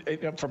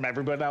from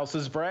everybody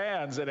else's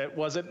brands, and it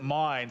wasn't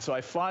mine. So I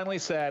finally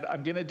said,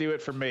 I'm going to do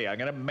it for me. I'm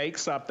going to make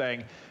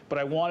something, but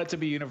I want it to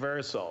be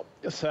universal.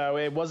 So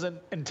it wasn't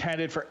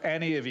intended for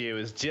any of you.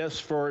 It's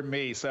just for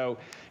me. So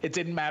it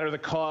didn't matter the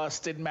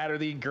cost, didn't matter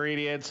the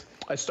ingredients.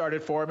 I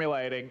started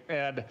formulating,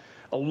 and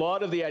a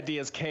lot of the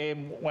ideas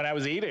came when I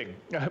was eating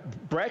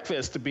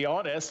breakfast, to be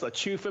honest. The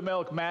chufa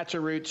milk,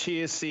 matcha root,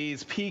 chia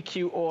seeds,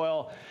 PQ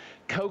oil,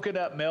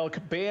 coconut milk,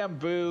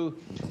 bamboo,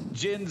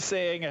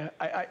 ginseng.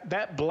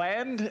 That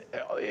blend,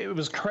 it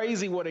was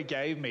crazy what it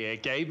gave me.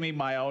 It gave me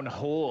my own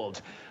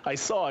hold. I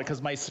saw it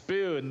because my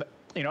spoon,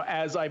 you know,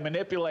 as I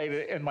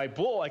manipulated it in my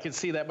bowl, I could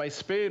see that my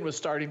spoon was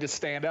starting to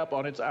stand up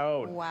on its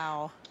own.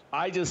 Wow.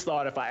 I just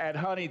thought if I add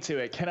honey to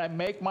it, can I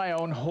make my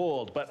own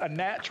hold, but a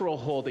natural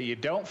hold that you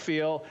don't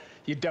feel,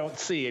 you don't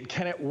see? And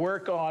can it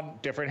work on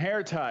different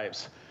hair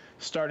types?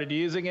 Started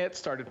using it,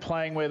 started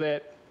playing with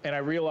it, and I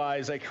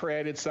realized I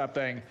created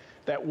something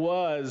that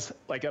was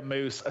like a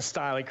mousse, a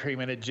styling cream,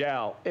 and a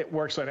gel. It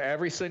works on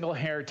every single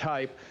hair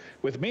type.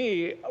 With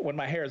me, when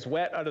my hair is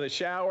wet out of the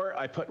shower,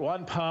 I put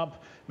one pump,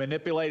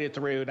 manipulate it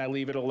through, and I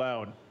leave it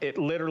alone. It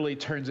literally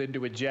turns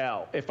into a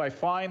gel. If I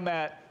find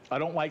that I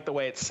don't like the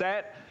way it's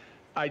set,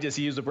 I just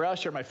use a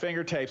brush or my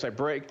finger tapes. I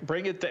break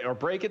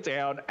it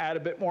down, add a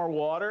bit more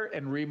water,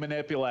 and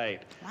remanipulate.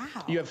 Wow.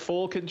 You have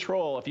full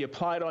control. If you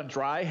apply it on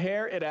dry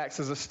hair, it acts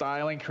as a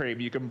styling cream.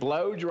 You can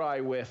blow dry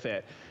with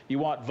it. You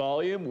want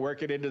volume,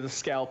 work it into the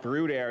scalp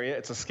root area.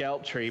 It's a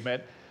scalp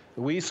treatment.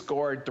 We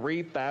scored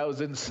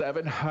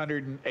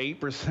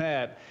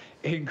 3,708%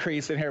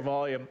 increase in hair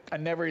volume. I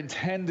never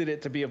intended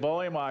it to be a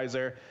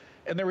volumizer.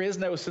 And there is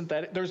no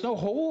synthetic, there's no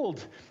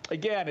hold.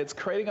 Again, it's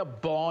creating a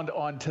bond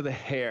onto the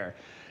hair.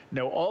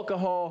 No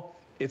alcohol,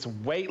 it's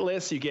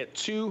weightless. You get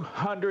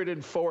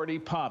 240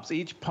 pumps.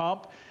 Each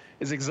pump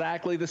is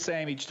exactly the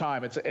same each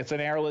time. It's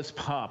an airless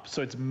pump,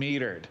 so it's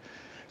metered.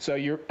 So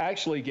you're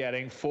actually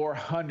getting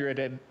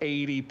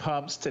 480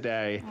 pumps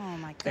today, oh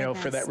my goodness, you know,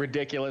 for that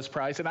ridiculous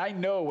price. And I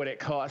know what it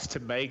costs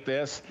to make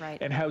this, right,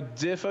 and how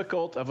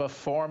difficult of a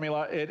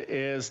formula it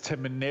is to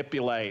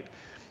manipulate.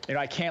 You know,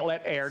 I can't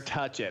let air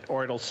touch it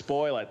or it'll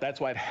spoil it.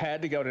 That's why it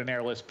had to go to an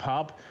airless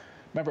pump.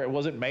 Remember, it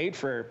wasn't made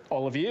for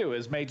all of you. It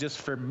was made just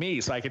for me,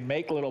 so I could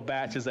make little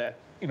batches that,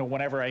 you know,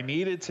 whenever I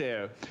needed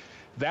to.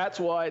 That's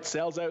why it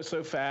sells out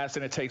so fast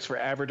and it takes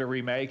forever to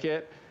remake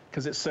it,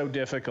 because it's so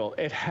difficult.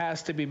 It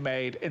has to be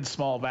made in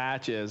small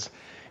batches,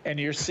 and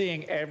you're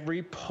seeing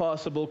every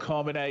possible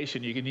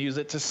combination. You can use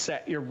it to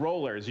set your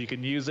rollers. You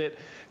can use it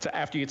to,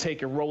 after you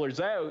take your rollers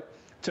out,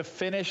 to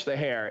finish the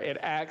hair. It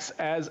acts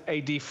as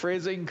a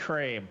defrizzing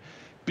cream.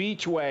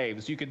 Beach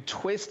waves, you can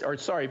twist, or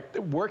sorry,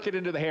 work it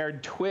into the hair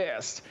and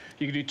twist.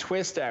 You can do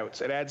twist outs.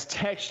 It adds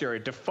texture,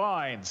 it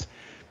defines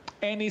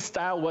any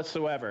style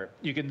whatsoever.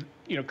 You can,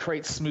 you know,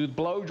 create smooth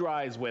blow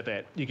dries with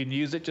it. You can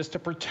use it just to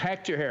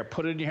protect your hair.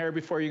 Put it in your hair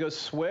before you go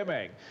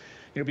swimming,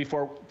 you know,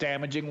 before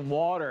damaging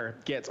water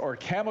gets, or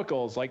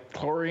chemicals like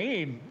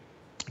chlorine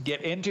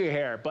get into your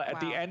hair. But at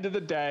the end of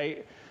the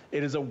day,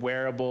 it is a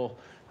wearable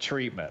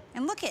treatment.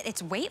 And look,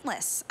 it's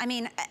weightless. I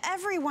mean,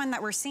 everyone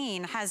that we're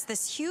seeing has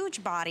this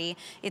huge body.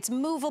 It's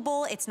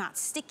movable, it's not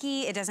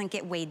sticky, it doesn't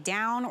get weighed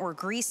down or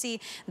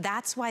greasy.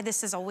 That's why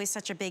this is always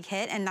such a big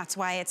hit, and that's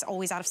why it's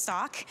always out of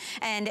stock.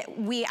 And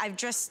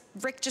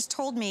Rick just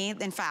told me,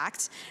 in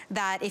fact,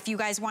 that if you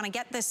guys want to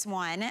get this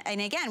one,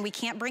 and again, we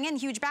can't bring in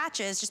huge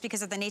batches just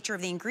because of the nature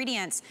of the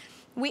ingredients,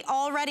 we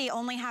already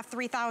only have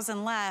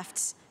 3,000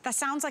 left. That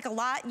sounds like a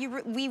lot.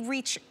 We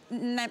reach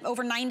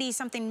over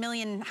 90-something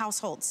million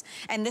households,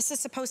 and this is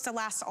supposed to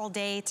last all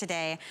day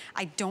today.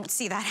 I don't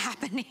see that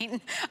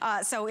happening.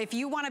 So if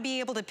you want to be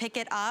able to pick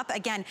it up,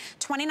 again,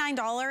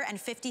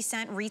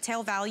 $29.50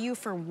 retail value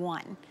for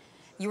one.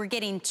 You are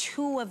getting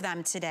 2 of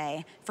them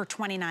today for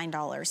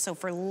 $29. So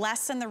for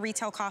less than the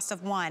retail cost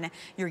of one,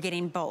 you're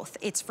getting both.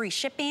 It's free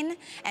shipping,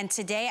 and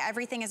today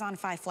everything is on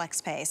 5 Flex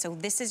Pay. So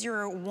this is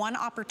your one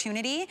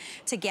opportunity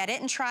to get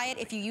it and try it.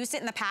 If you used it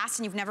in the past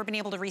and you've never been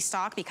able to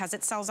restock because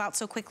it sells out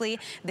so quickly,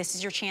 this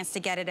is your chance to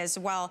get it as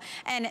well.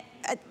 And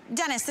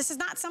Dennis, this is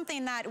not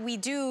something that we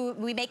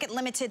make it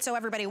limited so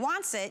everybody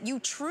wants it. You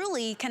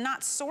truly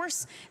cannot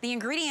source the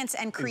ingredients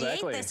and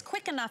create this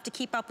quick enough to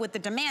keep up with the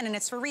demand, and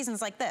it's for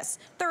reasons like this.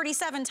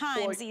 37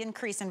 times the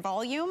increase in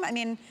volume. I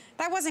mean,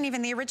 that wasn't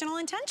even the original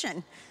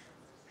intention.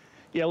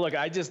 Yeah, look,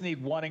 I just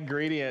need one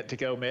ingredient to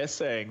go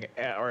missing,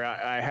 or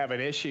I have an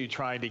issue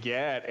trying to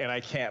get, and I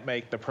can't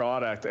make the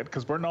product.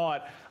 Because we're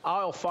not,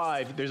 aisle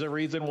 5, there's a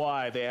reason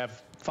why they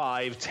have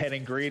 5, 10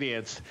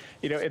 ingredients,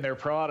 you know, in their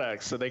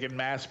products so they can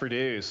mass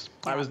produce.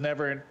 Yeah. I was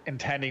never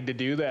intending to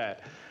do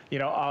that. You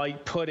know, I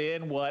put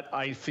in what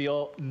I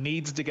feel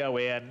needs to go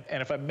in,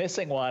 and if I'm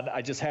missing one,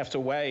 I just have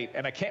to wait,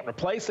 and I can't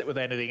replace it with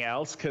anything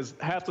else because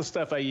half the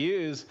stuff I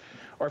use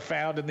are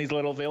found in these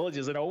little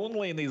villages and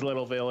only in these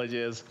little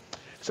villages.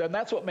 So and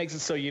that's what makes it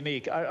so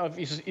unique.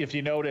 If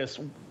you notice,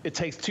 it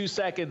takes 2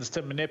 seconds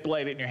to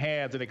manipulate it in your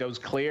hands and it goes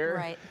clear.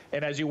 Right.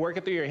 And as you work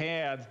it through your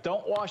hands,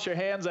 don't wash your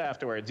hands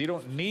afterwards. You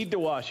don't need to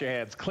wash your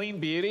hands. Clean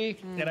beauty,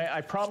 and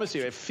I promise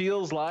you, it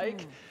feels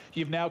like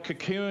you've now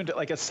cocooned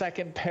like a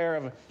second pair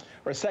of,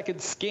 or a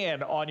second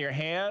skin on your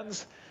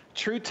hands.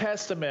 True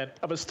testament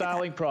of a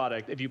styling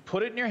product. If you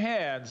put it in your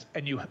hands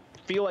and you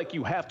feel like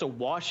you have to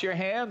wash your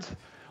hands,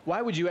 why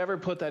would you ever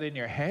put that in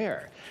your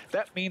hair?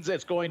 That means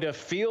it's going to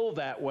feel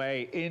that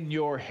way in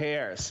your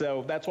hair.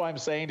 So that's why I'm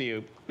saying to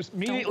you,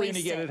 immediately when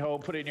you get it home,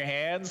 put it in your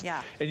hands,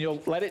 and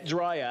you'll let it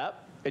dry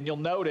up, and you'll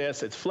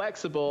notice it's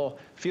flexible,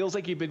 feels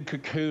like you've been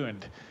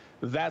cocooned.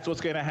 that's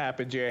what's going to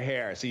happen to your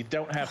hair. So you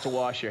don't have to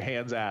wash your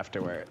hands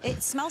afterward.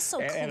 It smells so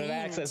clean, and it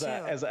acts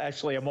as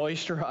actually a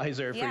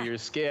moisturizer for your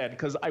skin,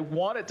 because I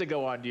want it to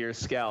go onto your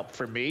scalp.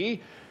 For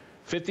me,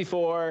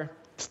 54,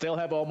 still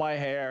have all my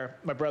hair.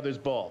 My brother's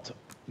bald.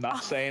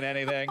 Not saying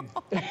anything.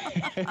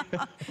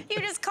 You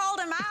just called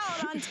him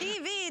out on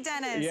TV,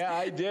 Dennis. Yeah,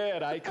 I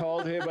did. I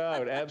called him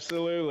out.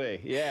 Absolutely.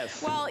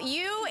 Yes. Well,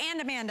 you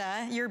and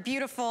Amanda, your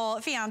beautiful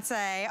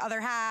fiance, other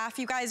half,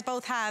 you guys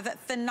both have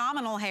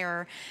phenomenal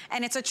hair.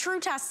 And it's a true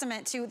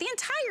testament to the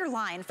entire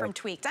line from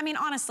Tweaked. I mean,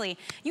 honestly,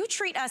 you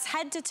treat us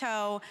head to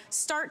toe,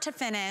 start to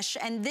finish.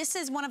 And this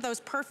is one of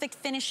those perfect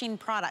finishing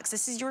products.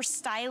 This is your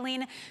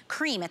styling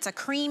cream. It's a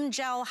cream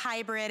gel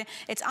hybrid.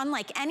 It's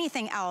unlike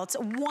anything else.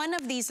 One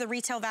of these, the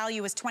retail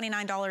value is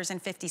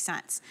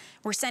 $29.50.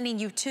 We're sending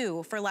you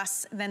 2 for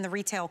less than the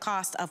retail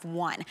cost of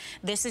 1.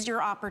 This is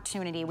your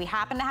opportunity. We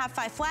happen to have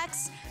 5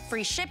 Flex,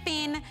 free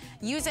shipping.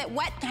 Use it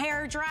wet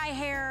hair, dry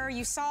hair.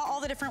 You saw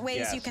all the different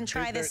ways you can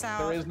try this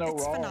out. There is no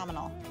It's wrong.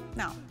 Phenomenal.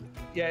 No.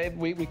 Yeah,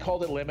 we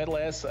called it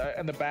limitless.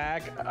 In the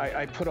bag,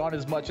 I put on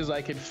as much as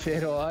I can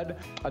fit on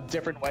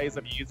different ways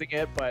of using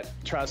it, but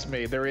trust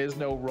me, there is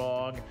no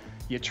wrong.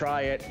 You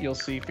try it, you'll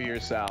see for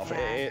yourself.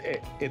 Yeah.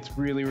 It's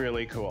really,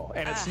 really cool.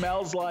 And it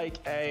smells like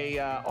a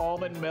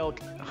almond milk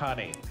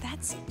honey.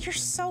 You're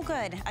so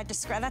good at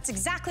describing. That's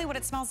exactly what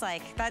it smells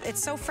like.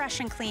 It's so fresh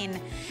and clean.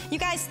 You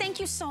guys, thank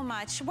you so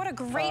much. What a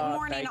great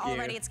morning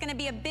already. It's gonna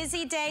be a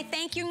busy day.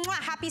 Thank you. Mwah.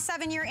 Happy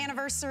 7-year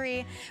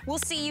anniversary. We'll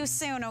see you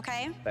soon,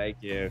 okay? Thank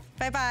you.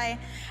 Bye-bye.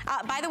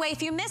 By the way,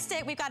 if you missed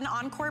it, we've got an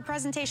encore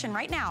presentation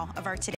right now of our Today.